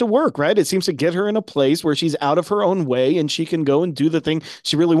seems to work, right? It seems to get her in a place where she's out of her own way and she can go and do the thing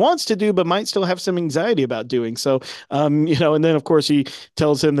she really wants to do, but might still have some anxiety about doing. So, and then of course she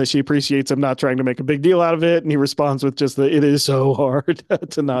tells him that she appreciates him not trying to make a big deal out of it. And he responds with just it is so hard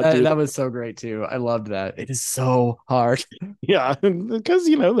to not do that was so great too. I loved that. It is so hard. Yeah, because,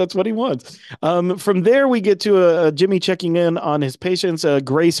 that's what he wants. From there, we get to Jimmy checking in on his patients,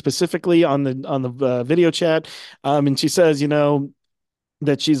 Grace specifically on the video chat. And she says,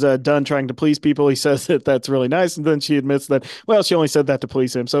 that she's done trying to please people. He says that that's really nice. And then she admits that, well, she only said that to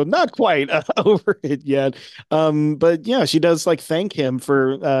please him. So not quite over it yet. But yeah, she does like thank him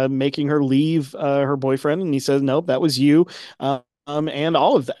for making her leave her boyfriend. And he says, nope, that was you. And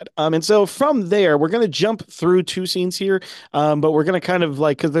all of that. And so from there, we're going to jump through two scenes here. But we're going to kind of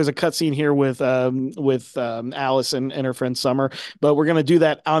because there's a cut scene here with Alice and her friend Summer. But we're going to do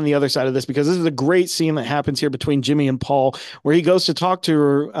that on the other side of this, because this is a great scene that happens here between Jimmy and Paul, where he goes to talk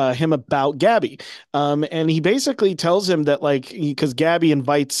to him about Gabby. And he basically tells him that because Gabby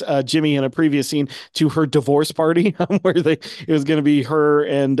invites Jimmy in a previous scene to her divorce party where it was going to be her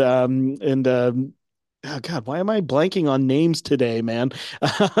and oh God, why am I blanking on names today, man?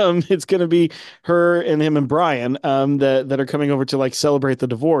 It's going to be her and him and Brian that are coming over to celebrate the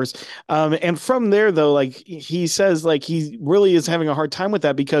divorce. And from there, though, he says he really is having a hard time with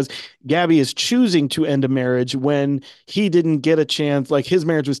that, because Gabby is choosing to end a marriage when he didn't get a chance. His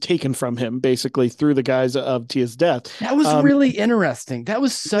marriage was taken from him basically through the guise of Tia's death. That was really interesting. That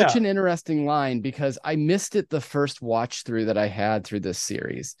was such an interesting line, because I missed it the first watch through that I had through this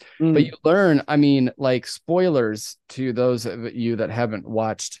series. But you learn, spoilers to those of you that haven't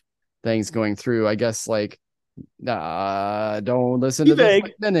watched things going through, I guess don't listen to this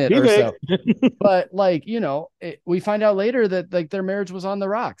minute or so. But we find out later that their marriage was on the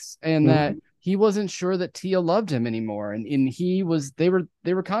rocks, and that he wasn't sure that Tia loved him anymore, and they were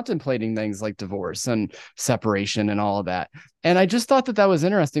they were contemplating things like divorce and separation and all of that. And I just thought that that was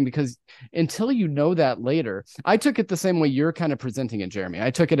interesting because until you know that later, I took it the same way you're kind of presenting it, Jeremy. I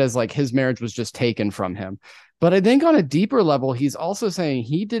took it as like his marriage was just taken from him. But I think on a deeper level, he's also saying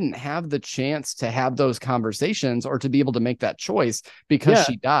he didn't have the chance to have those conversations or to be able to make that choice because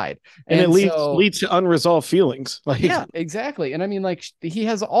she died. And it leads to unresolved feelings. Like, yeah, exactly. And I mean, like, he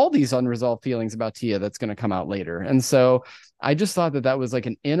has all these unresolved feelings about Tia that's going to come out later. And so I just thought that that was like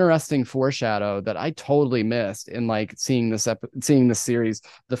an interesting foreshadow that I totally missed in like seeing this series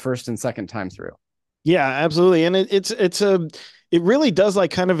the first and second time through. Yeah, absolutely. And it really does like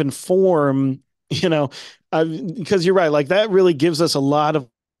kind of inform, because you're right. Like that really gives us a lot of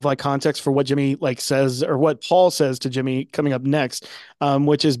like context for what Jimmy like says, or what Paul says to Jimmy coming up next,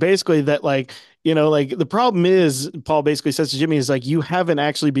 which is basically that like, like the problem is Paul basically says to Jimmy is like, you haven't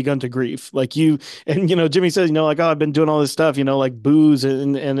actually begun to grieve. Like Jimmy says, like, oh, I've been doing all this stuff, like booze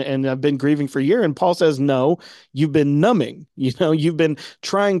and I've been grieving for a year. And Paul says, no, you've been numbing, you've been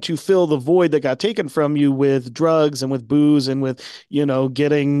trying to fill the void that got taken from you with drugs and with booze and with,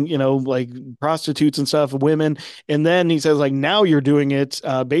 getting, like prostitutes and stuff, women. And then he says like, now you're doing it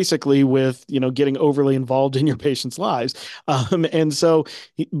basically with, getting overly involved in your patients' lives. And so,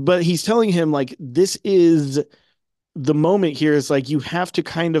 but he's telling him like, this is the moment here is like, you have to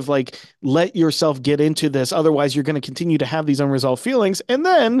kind of like let yourself get into this. Otherwise you're going to continue to have these unresolved feelings. And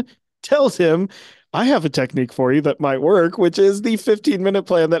then tells him, I have a technique for you that might work, which is the 15-minute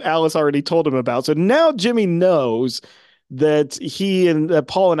plan that Alice already told him about. So now Jimmy knows that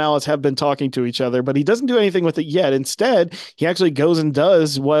Paul and Alice have been talking to each other, but he doesn't do anything with it yet. Instead, he actually goes and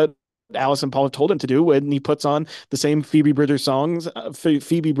does what Alice and Paul have told him to do when he puts on the same Phoebe Bridgers song,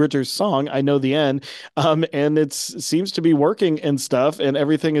 I Know the End. And it seems to be working and stuff, and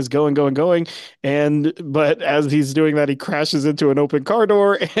everything is going. But as he's doing that, he crashes into an open car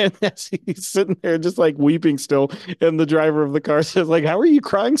door, and as he's sitting there just like weeping still, and the driver of the car says like, how are you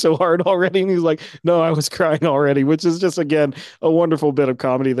crying so hard already? And he's like, no, I was crying already, which is just, again, a wonderful bit of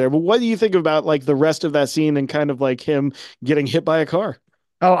comedy there. But what do you think about like the rest of that scene and kind of like him getting hit by a car?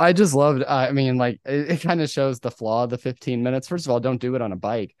 Oh, I just loved, I mean, like it kind of shows the flaw of the 15 minutes. First of all, don't do it on a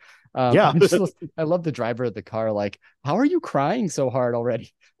bike. Yeah. I love the driver of the car. Like, how are you crying so hard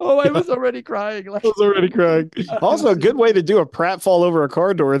already? Oh, I was already crying. Like, I was already crying. Also, a good way to do a pratfall over a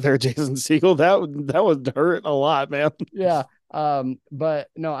car door there, Jason Segel. That would hurt a lot, man. Yeah. But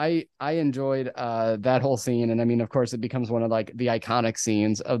no, I enjoyed that whole scene. And I mean, of course, it becomes one of like the iconic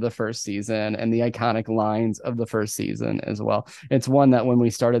scenes of the first season and the iconic lines of the first season as well. It's one that when we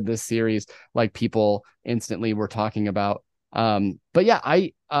started this series, like people instantly were talking about. But yeah,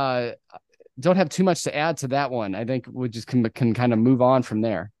 I don't have too much to add to that one. I think we just can kind of move on from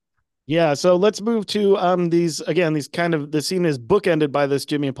there. Yeah, so let's move to the scene is bookended by this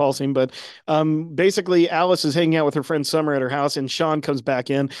Jimmy and Paul scene, but basically Alice is hanging out with her friend Summer at her house, and Sean comes back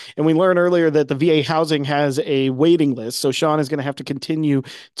in, and we learned earlier that the VA housing has a waiting list, so Sean is going to have to continue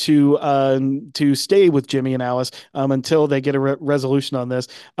to stay with Jimmy and Alice until they get a resolution on this.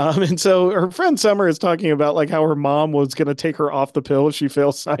 And so her friend Summer is talking about like how her mom was going to take her off the pill if she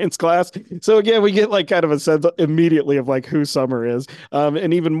fails science class. So again, we get like kind of a sense immediately of like who Summer is,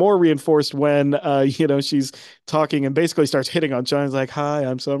 and even more reinforced when she's talking and basically starts hitting on Sean. He's like, "Hi,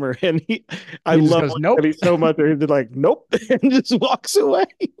 I'm Summer," and I love nope. He so much. He's like, "Nope," and just walks away,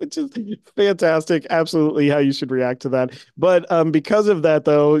 which is fantastic. Absolutely, how you should react to that. But because of that,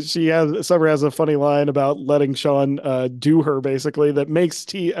 though, Summer has a funny line about letting Sean do her, basically that makes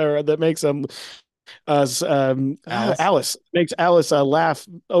Alice makes Alice laugh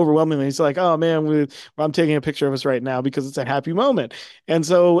overwhelmingly. He's like, "Oh man, I'm taking a picture of us right now because it's a happy moment." And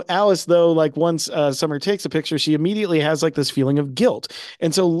so Alice, though, like once Summer takes a picture, she immediately has like this feeling of guilt.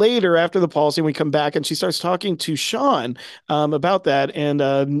 And so later, after the Paul scene, we come back and she starts talking to Sean about that,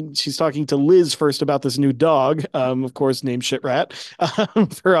 and she's talking to Liz first about this new dog, of course, named Shit Rat,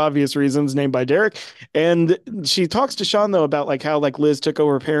 for obvious reasons, named by Derek. And she talks to Sean though about like how like Liz took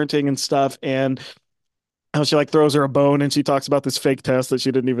over parenting and stuff, and how she like throws her a bone, and she talks about this fake test that she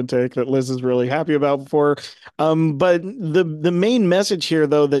didn't even take that Liz is really happy about before. But the main message here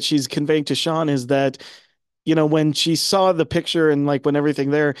though that she's conveying to Sean is that, when she saw the picture and like when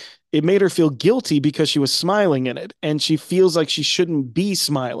everything there, it made her feel guilty because she was smiling in it. And she feels like she shouldn't be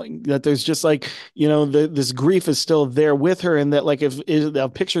smiling, that there's just like, this grief is still there with her. And that like, if a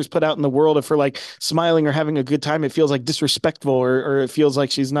picture is put out in the world of her like smiling or having a good time, it feels like disrespectful or it feels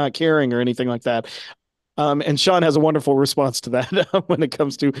like she's not caring or anything like that. And Sean has a wonderful response to that when it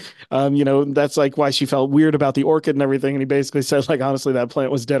comes to, that's like why she felt weird about the orchid and everything. And he basically said, like, honestly, that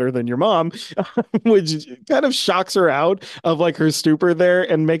plant was deader than your mom, which kind of shocks her out of like her stupor there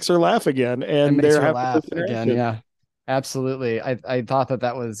and makes her laugh again. And makes they're her having laugh this again. interaction. Yeah, absolutely. I thought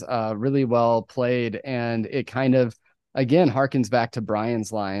that was really well played, and it kind of again harkens back to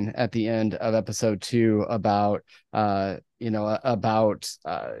Brian's line at the end of episode 2 about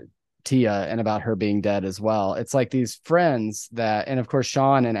Tia and about her being dead as well. It's like these friends that, and of course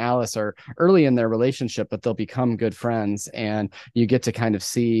Sean and Alice are early in their relationship, but they'll become good friends, and you get to kind of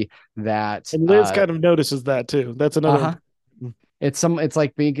see that. And Liz kind of notices that too. That's another. It's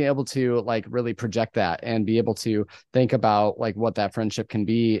like being able to like really project that and be able to think about like what that friendship can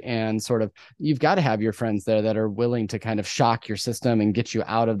be, and sort of you've got to have your friends there that are willing to kind of shock your system and get you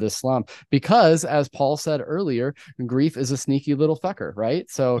out of this slump, because as Paul said earlier, grief is a sneaky little fucker, right?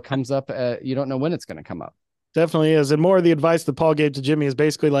 So it comes up, you don't know when it's going to come up. Definitely is. And more of the advice that Paul gave to Jimmy is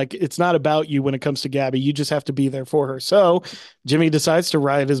basically like, it's not about you when it comes to Gabby. You just have to be there for her. So Jimmy decides to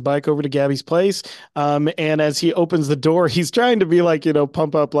ride his bike over to Gabby's place. And as he opens the door, he's trying to be like,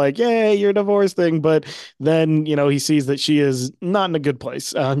 pump up like, yay, you're divorced thing. But then, he sees that she is not in a good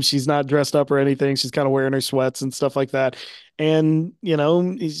place. She's not dressed up or anything. She's kind of wearing her sweats and stuff like that. And,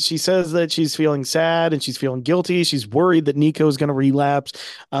 she says that she's feeling sad and she's feeling guilty. She's worried that Nico is going to relapse.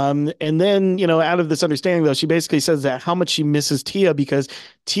 And then, out of this understanding, though, she basically says that how much she misses Tia, because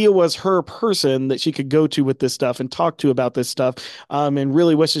Tia was her person that she could go to with this stuff and talk to about this stuff, and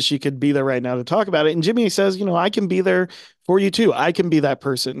really wishes she could be there right now to talk about it. And Jimmy says, I can be there for you too. I can be that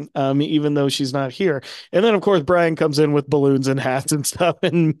person, even though she's not here. And then, of course, Brian comes in with balloons and hats and stuff,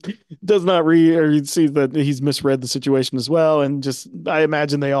 and does not read or see that he's misread the situation as well. And just, I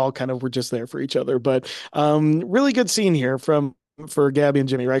imagine they all kind of were just there for each other. But really good scene here for Gabby and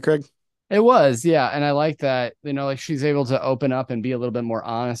Jimmy, right, Craig? It was, yeah. And I like that, like she's able to open up and be a little bit more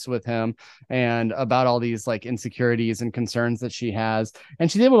honest with him and about all these like insecurities and concerns that she has. And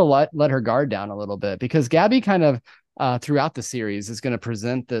she's able to let her guard down a little bit, because Gabby kind of throughout the series is going to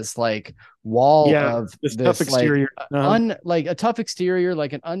present this like wall of this tough exterior, like a tough exterior,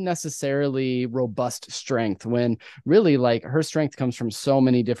 like an unnecessarily robust strength, when really like her strength comes from so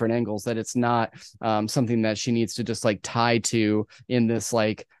many different angles that it's not something that she needs to just like tie to in this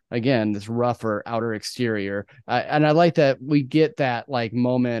like, again, this rougher outer exterior. And I like that we get that like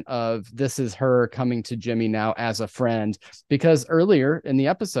moment of this is her coming to Jimmy now as a friend, because earlier in the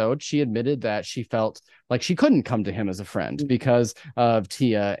episode, she admitted that she felt like she couldn't come to him as a friend because of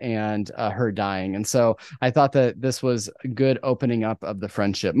Tia and her dying. And so I thought that this was a good opening up of the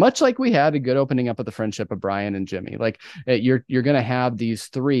friendship, much like we had a good opening up of the friendship of Brian and Jimmy. Like you're going to have these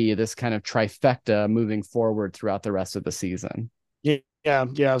three, this kind of trifecta moving forward throughout the rest of the season.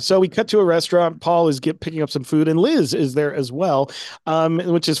 Yeah. So we cut to a restaurant. Paul is picking up some food, and Liz is there as well,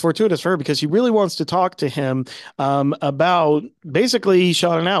 which is fortuitous for her because she really wants to talk to him about basically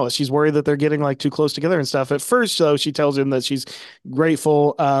Sean and Alice. She's worried that they're getting like too close together and stuff. At first, though, she tells him that she's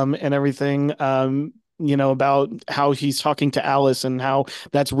grateful and everything. About how he's talking to Alice and how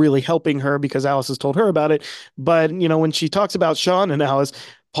that's really helping her because Alice has told her about it. But, when she talks about Sean and Alice,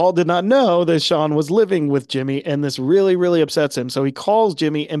 Paul did not know that Sean was living with Jimmy, and this really, really upsets him. So he calls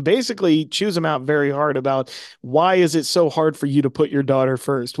Jimmy and basically chews him out very hard about why is it so hard for you to put your daughter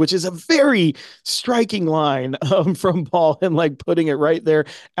first, which is a very striking line from Paul, and like putting it right there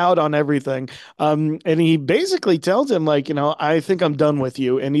out on everything. And he basically tells him like, I think I'm done with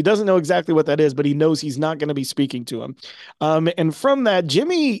you. And he doesn't know exactly what that is, but he knows he's not going to be speaking to him. And from that,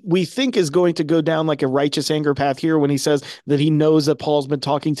 Jimmy, we think, is going to go down like a righteous anger path here when he says that he knows that Paul's been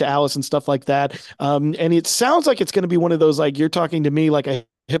talking to Alice and stuff like that. And it sounds like it's going to be one of those, like, you're talking to me like a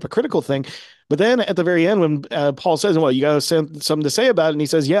hypocritical thing. But then at the very end, when Paul says, well, you got something to say about it. And he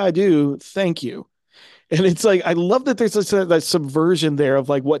says, yeah, I do. Thank you. And it's like, I love that there's that subversion there of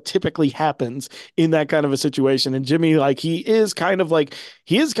like what typically happens in that kind of a situation. And Jimmy, like, he is kind of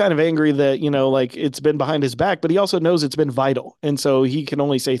angry that, like it's been behind his back, but he also knows it's been vital. And so he can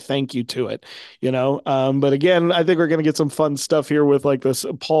only say thank you to it, but again, I think we're going to get some fun stuff here with like this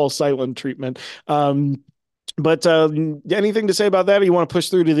Paul silent treatment. But anything to say about that? Or you want to push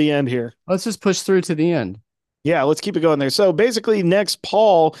through to the end here? Let's just push through to the end. Yeah, let's keep it going there. So basically, next,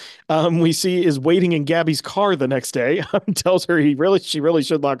 Paul, we see, is waiting in Gabby's car the next day. Tells her she really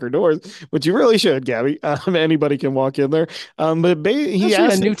should lock her doors, which you really should, Gabby. Anybody can walk in there. But he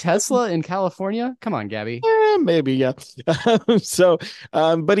asked a new Tesla in California. Come on, Gabby. Maybe, yeah.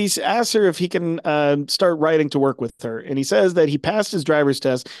 But he's asked her if he can start riding to work with her, and he says that he passed his driver's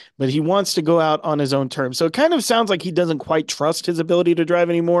test, but he wants to go out on his own terms. So it kind of sounds like he doesn't quite trust his ability to drive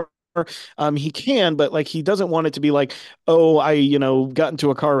anymore. he can, but like he doesn't want it to be like, oh, I, got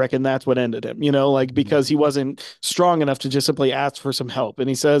into a car wreck and that's what ended him, like because he wasn't strong enough to just simply ask for some help. And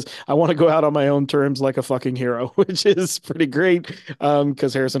he says, I want to go out on my own terms like a fucking hero, which is pretty great.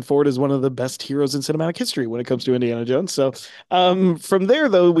 Because Harrison Ford is one of the best heroes in cinematic history when it comes to Indiana Jones. So from there,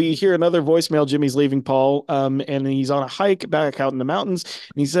 though, we hear another voicemail. Jimmy's leaving Paul, and he's on a hike back out in the mountains.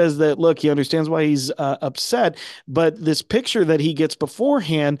 And he says that, look, he understands why he's upset, but this picture that he gets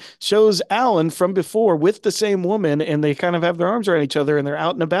beforehand shows Alan from before with the same woman, and they kind of have their arms around each other and they're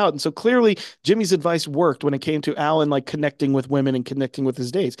out and about. And so clearly Jimmy's advice worked when it came to Alan, like connecting with women and connecting with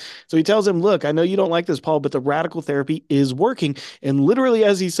his dates. So he tells him, look, I know you don't like this, Paul, but the radical therapy is working. And literally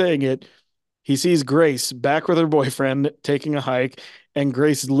as he's saying it, he sees Grace back with her boyfriend taking a hike, and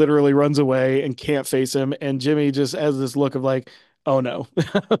Grace literally runs away and can't face him. And Jimmy just has this look of like, oh no,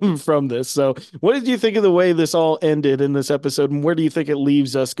 from this. So what did you think of the way this all ended in this episode? And where do you think it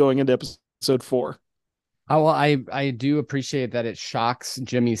leaves us going into episode 4? Oh, well, I do appreciate that it shocks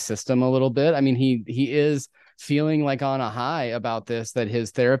Jimmy's system a little bit. I mean, he is feeling like on a high about this, that his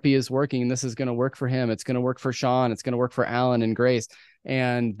therapy is working and this is going to work for him. It's going to work for Sean. It's going to work for Alan and Grace.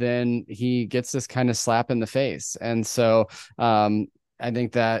 And then he gets this kind of slap in the face. And so, I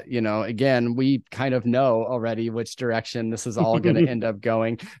think that, again, we kind of know already which direction this is all going to end up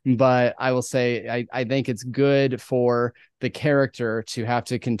going. But I will say, I think it's good for the character to have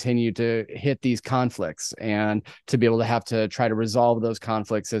to continue to hit these conflicts and to be able to have to try to resolve those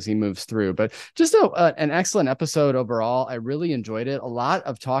conflicts as he moves through. But just an excellent episode overall. I really enjoyed it. A lot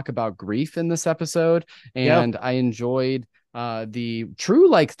of talk about grief in this episode. And I enjoyed the true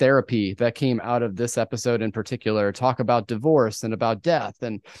like therapy that came out of this episode in particular. Talk about divorce and about death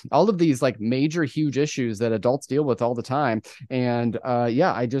and all of these like major huge issues that adults deal with all the time. And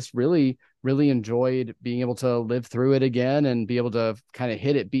I just really enjoyed being able to live through it again and be able to kind of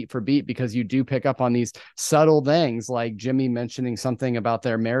hit it beat for beat, because you do pick up on these subtle things like Jimmy mentioning something about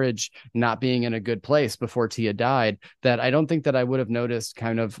their marriage not being in a good place before Tia died that I don't think that I would have noticed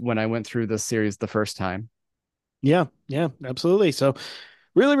kind of when I went through this series the first time. Yeah, absolutely. So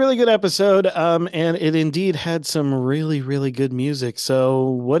really, really good episode. And it indeed had some really, really good music. So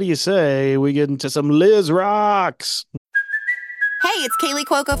what do you say we get into some Liz Rocks? Hey, it's Kaylee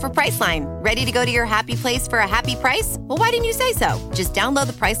Cuoco for Priceline. Ready to go to your happy place for a happy price? Well, why didn't you say so? Just download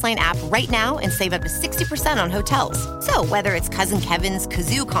the Priceline app right now and save up to 60% on hotels. So whether it's Cousin Kevin's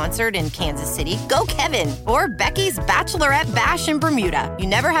Kazoo Concert in Kansas City, go Kevin, or Becky's Bachelorette Bash in Bermuda, you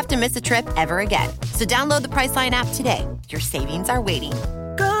never have to miss a trip ever again. So download the Priceline app today. Your savings are waiting.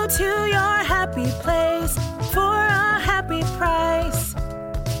 Go to your happy place for a happy price.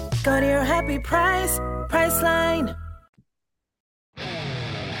 Go to your happy price, Priceline.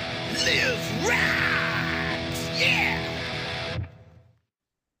 Liz Rocks! Yeah!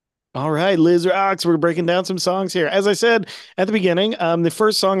 All right, Liz Rocks. We're breaking down some songs here. As I said at the beginning, the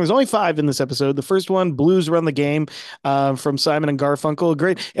first song, there's only 5 in this episode. The first one, Blues Run the Game, from Simon and Garfunkel.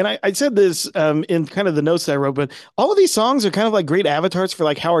 Great. And I said this in kind of the notes that I wrote, but all of these songs are kind of like great avatars for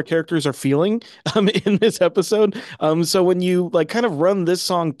like how our characters are feeling in this episode. So when you like kind of run this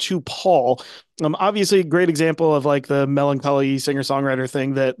song to Paul, obviously a great example of like the melancholy singer-songwriter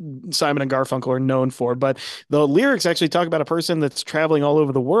thing that Simon and Garfunkel are known for. But the lyrics actually talk about a person that's traveling all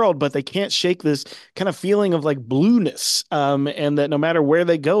over the world, but they can't shake this kind of feeling of like blueness, and that no matter where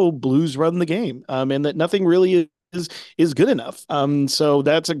they go, blues run the game, and that nothing really is good enough. So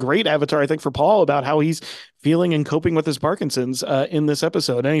that's a great avatar, I think, for Paul about how he's feeling and coping with his Parkinson's in this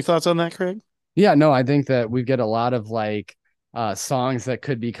episode. Any thoughts on that, Craig? Yeah, no, I think that we get a lot of like songs that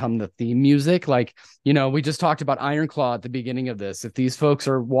could become the theme music. Like, we just talked about Iron Claw at the beginning of this. If these folks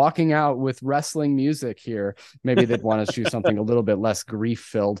are walking out with wrestling music here, maybe they'd want to choose something a little bit less grief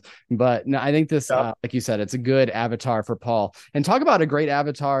filled. But no, I think this, like you said, it's a good avatar for Paul. And talk about a great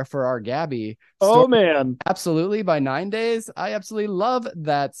avatar for our Gabby. Oh, man. Absolutely. By 9 Days. I absolutely love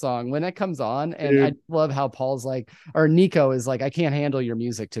that song when it comes on. And dude, I love how Paul's like, or Nico is like, I can't handle your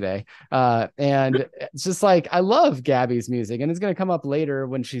music today. And it's just like, I love Gabby's music. And it's going to come up later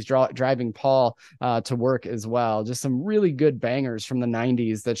when she's driving Paul to work as well. Just some really good bangers from the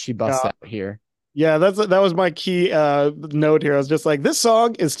 90s that she busts out here. Yeah, that was my key note here. I was just like, this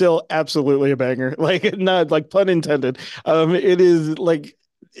song is still absolutely a banger. Like, not like pun intended. It is like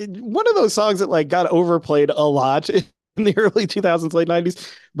one of those songs that like got overplayed a lot in the early 2000s, late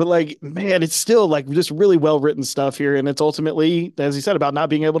 90s. but like, man, it's still like just really well written stuff here. And it's ultimately, as you said, about not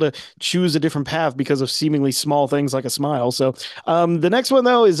being able to choose a different path because of seemingly small things like a smile. So the next one,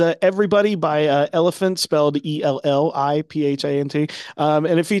 though, is Everybody by Elephant, spelled Elipant.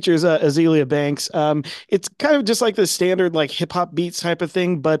 And it features Azealia Banks. It's kind of just like the standard like hip hop beats type of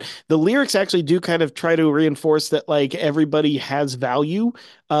thing, but the lyrics actually do kind of try to reinforce that like everybody has value,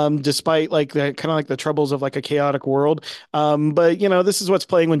 despite like the kind of like the troubles of like a chaotic world. But you know, this is what's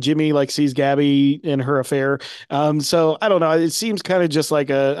playing when Jimmy like sees Gabby in her affair. So I don't know. It seems kind of just like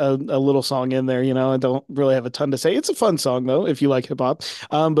a little song in there. You know, I don't really have a ton to say. It's a fun song though if you like hip hop.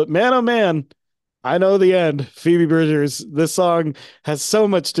 But man, oh man. I know the end. Phoebe Bridgers. This song has so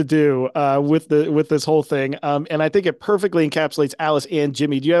much to do with this whole thing, and I think it perfectly encapsulates Alice and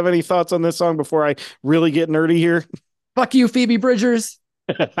Jimmy. Do you have any thoughts on this song before I really get nerdy here? Fuck you, Phoebe Bridgers.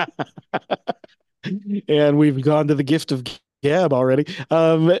 And we've gone to the gift of gab already.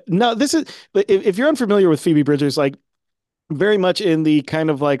 No, this is if you're unfamiliar with Phoebe Bridgers, like very much in the kind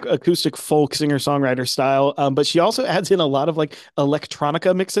of like acoustic folk singer-songwriter style, but she also adds in a lot of like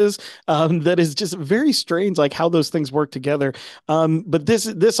electronica mixes, that is just very strange, like how those things work together. But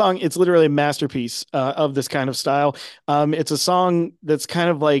this song, it's literally a masterpiece of this kind of style. It's a song that's kind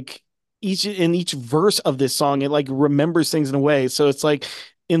of like each verse of this song, it like remembers things in a way. So it's like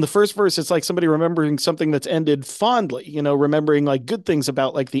in the first verse, it's like somebody remembering something that's ended fondly, you know, remembering like good things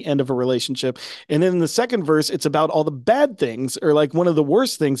about like the end of a relationship. And then in the second verse, it's about all the bad things or like one of the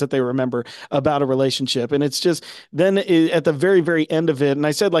worst things that they remember about a relationship. And it's just then at the very, very end of it. And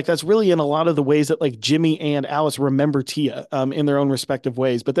I said, like, that's really in a lot of the ways that like Jimmy and Alice remember Tia, in their own respective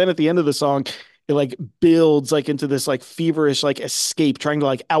ways. But then at the end of the song, it like builds like into this like feverish like escape, trying to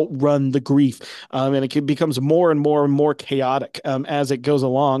like outrun the grief, and it becomes more and more and more chaotic as it goes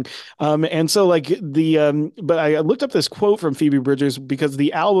along. And so like but I looked up this quote from Phoebe Bridgers because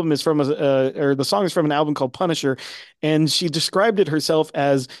the album is from or the song is from an album called Punisher, and she described it herself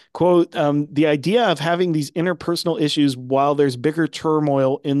as, quote, the idea of having these interpersonal issues while there's bigger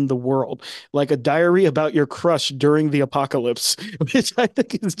turmoil in the world, like a diary about your crush during the apocalypse, which I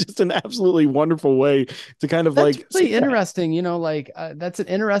think is just an absolutely wonderful way to kind of that's like really interesting, you know, like that's an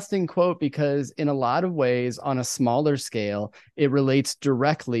interesting quote because in a lot of ways on a smaller scale it relates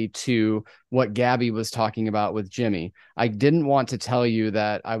directly to what Gabby was talking about with Jimmy. I didn't want to tell you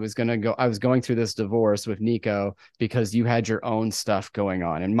that I was going through this divorce with Nico because you had your own stuff going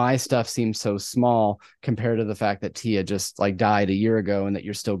on and my stuff seems so small compared to the fact that Tia just like died a year ago and that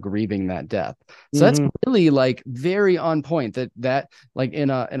you're still grieving that death. So that's really like very on point, that like in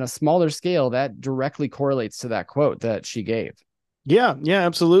a smaller scale that directly correlates to that quote that she gave. Yeah,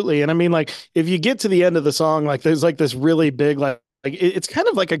 absolutely. And I mean, like, if you get to the end of the song, like there's like this really big like it's kind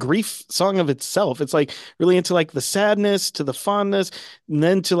of like a grief song of itself. It's like really into like the sadness to the fondness, and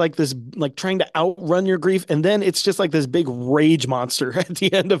then to like this like trying to outrun your grief, and then it's just like this big rage monster at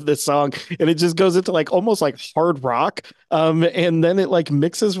the end of this song, and it just goes into like almost like hard rock, and then it like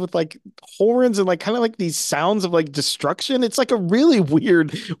mixes with like horns and like kind of like these sounds of like destruction. It's like a really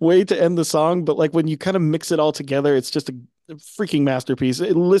weird way to end the song, but like when you kind of mix it all together, it's just a freaking masterpiece.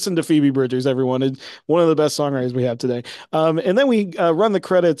 Listen to Phoebe Bridgers, everyone. It's one of the best songwriters we have today. And then we run the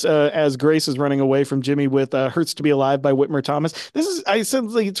credits as Grace is running away from Jimmy with Hurts to Be Alive by Whitmer Thomas. This is, I said,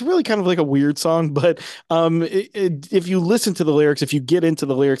 like, it's really kind of like a weird song, but if you listen to the lyrics, if you get into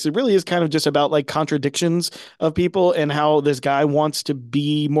the lyrics, it really is kind of just about like contradictions of people and how this guy wants to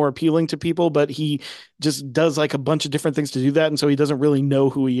be more appealing to people, but he just does like a bunch of different things to do that. And so he doesn't really know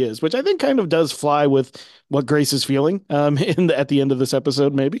who he is, which I think kind of does fly with what Grace is feeling at the end of this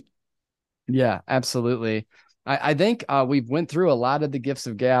episode, maybe. Yeah, absolutely. I think we've went through a lot of the gifts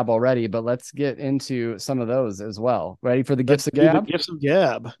of Gab already, but let's get into some of those as well. Ready for the gifts of Gab? The gifts of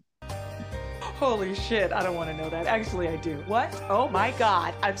Gab. Holy shit, I don't want to know that. Actually, I do. What? Oh my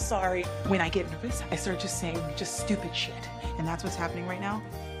God, I'm sorry. When I get nervous, I start just saying just stupid shit. And that's what's happening right now.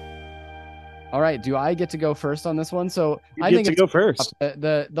 All right, do I get to go first on this one? So I think to go first.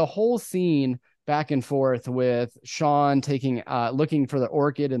 The whole scene back and forth with Sean looking for the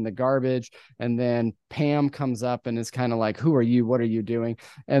orchid in the garbage, and then Pam comes up and is kind of like, who are you? What are you doing?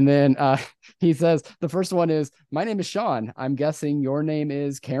 And then he says, the first one is, my name is Sean. I'm guessing your name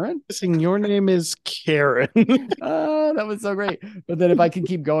is Karen? Guessing your name is Karen. That was so great. But then if I can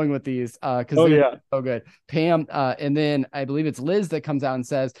keep going with these, because they're so good. Pam, and then I believe it's Liz that comes out and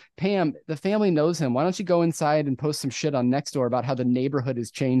says, Pam, the family knows him. Why don't you go inside and post some shit on Nextdoor about how the neighborhood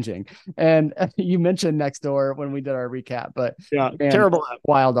is changing? And you mentioned Nextdoor when we did our recap, but yeah, terrible,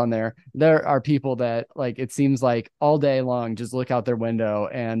 wild on there. There are people that like, it seems like all day long just look out their window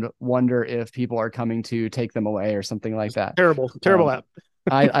and wonder if people are coming to take them away or something like that. Terrible app.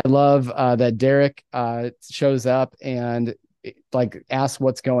 I love that Derek shows up and like asks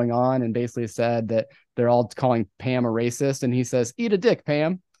what's going on and basically said that they're all calling Pam a racist, and he says, "Eat a dick,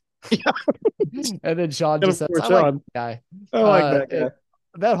 Pam." Yeah. And then Sean just says, "I like that guy." I like that guy.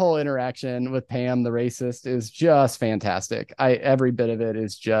 That whole interaction with Pam, the racist, is just fantastic. Every bit of it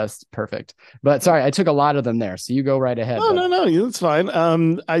is just perfect. But sorry, I took a lot of them there, so you go right ahead. No, that's fine.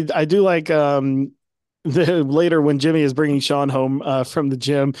 I do like later when Jimmy is bringing Sean home from the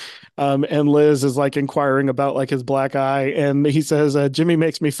gym, and Liz is like inquiring about like his black eye, and he says, Jimmy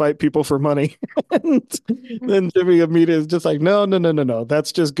makes me fight people for money. And then Jimmy immediately is just like, no,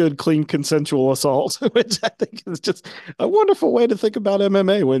 that's just good, clean, consensual assault, which I think is just a wonderful way to think about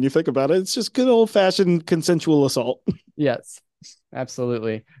MMA. When you think about it, it's just good old fashioned consensual assault. Yes,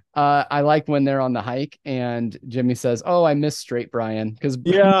 absolutely. I like when they're on the hike and Jimmy says, "Oh, I miss straight Brian," because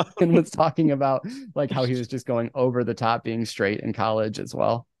Brian was talking about like how he was just going over the top being straight in college as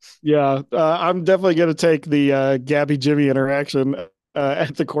well. Yeah, I'm definitely going to take the Gabby Jimmy interaction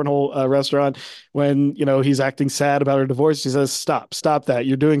at the cornhole restaurant when, he's acting sad about her divorce. She says, stop that.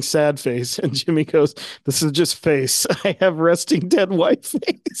 You're doing sad face. And Jimmy goes, "This is just face. I have resting dead white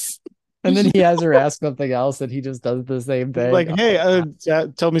face." And then he has her ask something else, and he just does the same thing. Like, "Hey,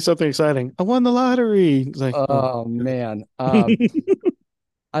 tell me something exciting. I won the lottery." It's like, oh man.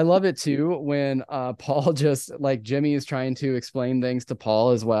 I love it too when Paul just like Jimmy is trying to explain things to Paul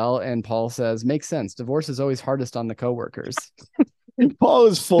as well, and Paul says, "Makes sense. Divorce is always hardest on the coworkers." Paul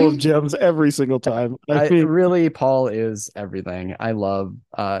is full of gems every single time. Really, Paul is everything. I love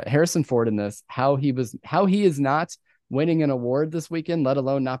Harrison Ford in this. How he is not winning an award this weekend, let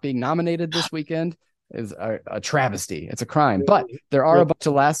alone not being nominated this weekend, is a travesty. It's a crime. But there are a bunch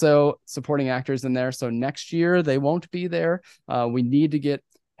of Lasso supporting actors in there, so next year they won't be there. We need to get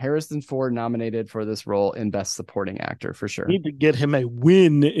Harrison Ford nominated for this role in Best Supporting Actor for sure. Need to get him a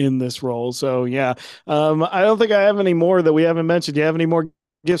win in this role. So yeah, I don't think I have any more that we haven't mentioned. Do you have any more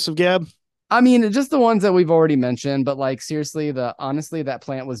gifts of Gab? I mean, just the ones that we've already mentioned, but like seriously, honestly, that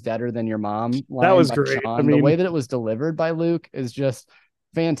plant was deader than your mom. That was great. Sean, the way that it was delivered by Luke is just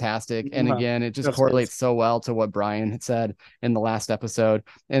fantastic. And again, it just correlates so well to what Brian had said in the last episode.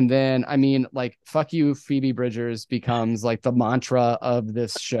 And then, I mean, like, fuck you, Phoebe Bridgers becomes like the mantra of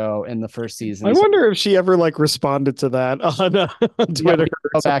this show in the first season. I wonder if she ever like responded to that on Twitter.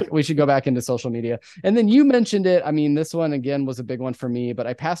 We should go back into social media. And then you mentioned it. I mean, this one again was a big one for me, but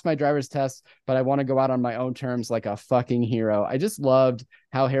I passed my driver's test, but I want to go out on my own terms like a fucking hero. I just loved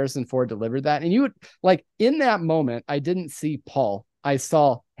how Harrison Ford delivered that. And you would like in that moment, I didn't see Paul. I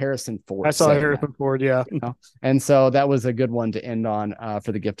saw Harrison Ford. I saw Harrison Ford, yeah. And so that was a good one to end on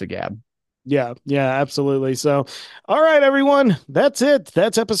for the gift of Gab. Yeah, absolutely. So, all right, everyone, that's it.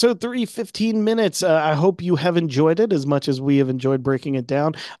 That's episode 3, 15 minutes. I hope you have enjoyed it as much as we have enjoyed breaking it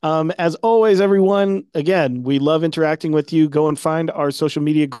down. As always, everyone, again, we love interacting with you. Go and find our social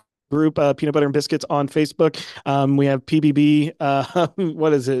media group, Peanut Butter and Biscuits on Facebook. We have PBB,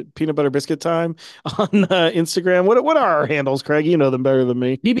 what is it? Peanut Butter Biscuit Time on Instagram. What are our handles, Craig? You know them better than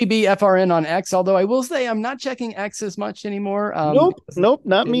me. PBB FRN on X, although I will say I'm not checking X as much anymore. Nope,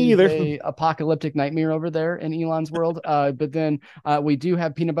 not me either. A apocalyptic nightmare over there in Elon's world. But then we do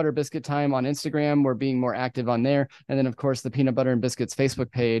have Peanut Butter Biscuit Time on Instagram. We're being more active on there. And then, of course, the Peanut Butter and Biscuits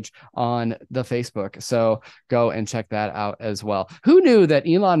Facebook page on the Facebook. So go and check that out as well. Who knew that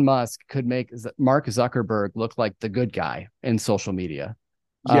Elon Musk could make Mark Zuckerberg look like the good guy in social media?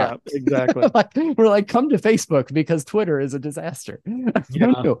 Yeah, exactly. We're like, come to Facebook because Twitter is a disaster.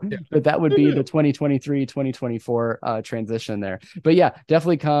 But that would be the 2023-2024 transition there. But yeah,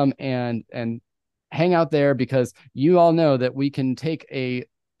 definitely come and hang out there because you all know that we can take a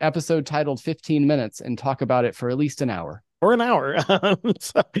episode titled 15 minutes and talk about it for at least an hour. Or an hour.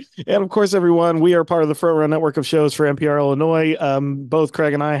 And of course, everyone, we are part of the Front Row network of shows for NPR Illinois. Both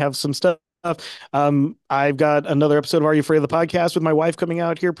Craig and I have some stuff. I've got another episode of Are You Afraid of the Podcast with my wife coming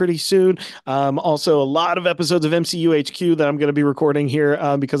out here pretty soon. Also a lot of episodes of MCU HQ that I'm going to be recording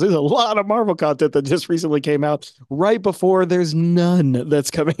here because there's a lot of Marvel content that just recently came out right before there's none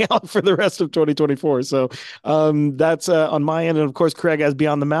that's coming out for the rest of 2024. So that's on my end. And of course, Craig has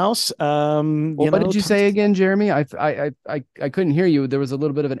Beyond the Mouse. What did you say again, Jeremy? I couldn't hear you. There was a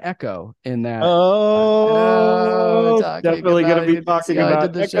little bit of an echo in that. Definitely going to be talking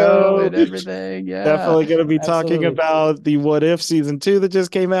about the show and everything. Yeah, definitely going to be talking about the What If season 2 that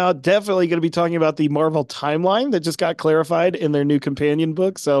just came out. Definitely going to be talking about the Marvel timeline that just got clarified in their new companion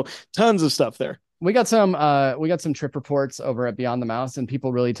book. So tons of stuff there. We got some trip reports over at Beyond the Mouse, and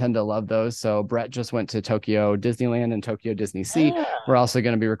people really tend to love those. So Brett just went to Tokyo Disneyland and Tokyo Disney Sea. We're also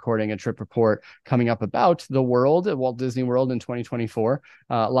going to be recording a trip report coming up about the world at Walt Disney World in 2024.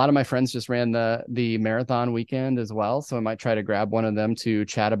 A lot of my friends just ran the marathon weekend as well, so I might try to grab one of them to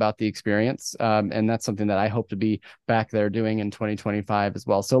chat about the experience. And that's something that I hope to be back there doing in 2025 as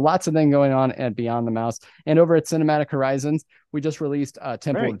well. So lots of things going on at Beyond the Mouse. And over at Cinematic Horizons, we just released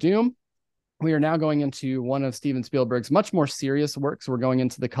Temple of Doom. We are now going into one of Steven Spielberg's much more serious works. We're going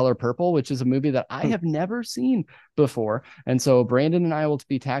into The Color Purple, which is a movie that I have never seen before. And so Brandon and I will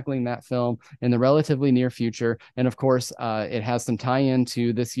be tackling that film in the relatively near future. And of course, it has some tie-in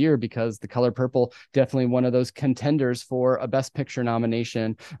to this year because The Color Purple, definitely one of those contenders for a Best Picture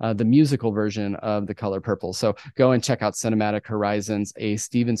nomination, the musical version of The Color Purple. So go and check out Cinematic Horizons, a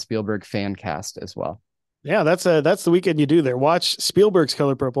Steven Spielberg fan cast as well. Yeah, that's the weekend you do there. Watch Spielberg's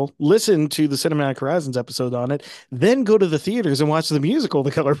Color Purple, listen to the Cinematic Horizons episode on it, then go to the theaters and watch the musical The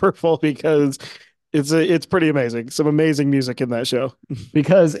Color Purple because it's pretty amazing. Some amazing music in that show.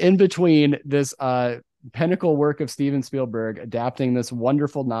 Because in between this pinnacle work of Steven Spielberg adapting this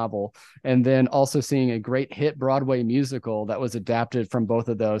wonderful novel and then also seeing a great hit Broadway musical that was adapted from both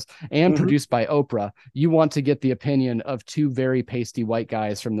of those and produced by Oprah, you want to get the opinion of two very pasty white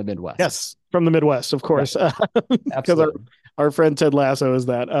guys from the Midwest. Yes, from the Midwest, of course. Yeah. Because our friend Ted Lasso is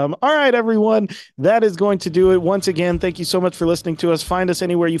that. All right, everyone, that is going to do it. Once again, thank you so much for listening to us. Find us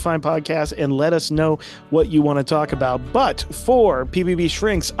anywhere you find podcasts and let us know what you want to talk about. But for PBB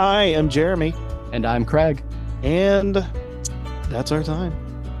Shrinks, I am Jeremy. And I'm Craig. And that's our time.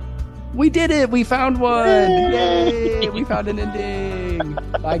 We did it. We found one. Yay. We found an ending.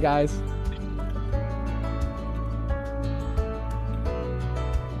 Bye, guys.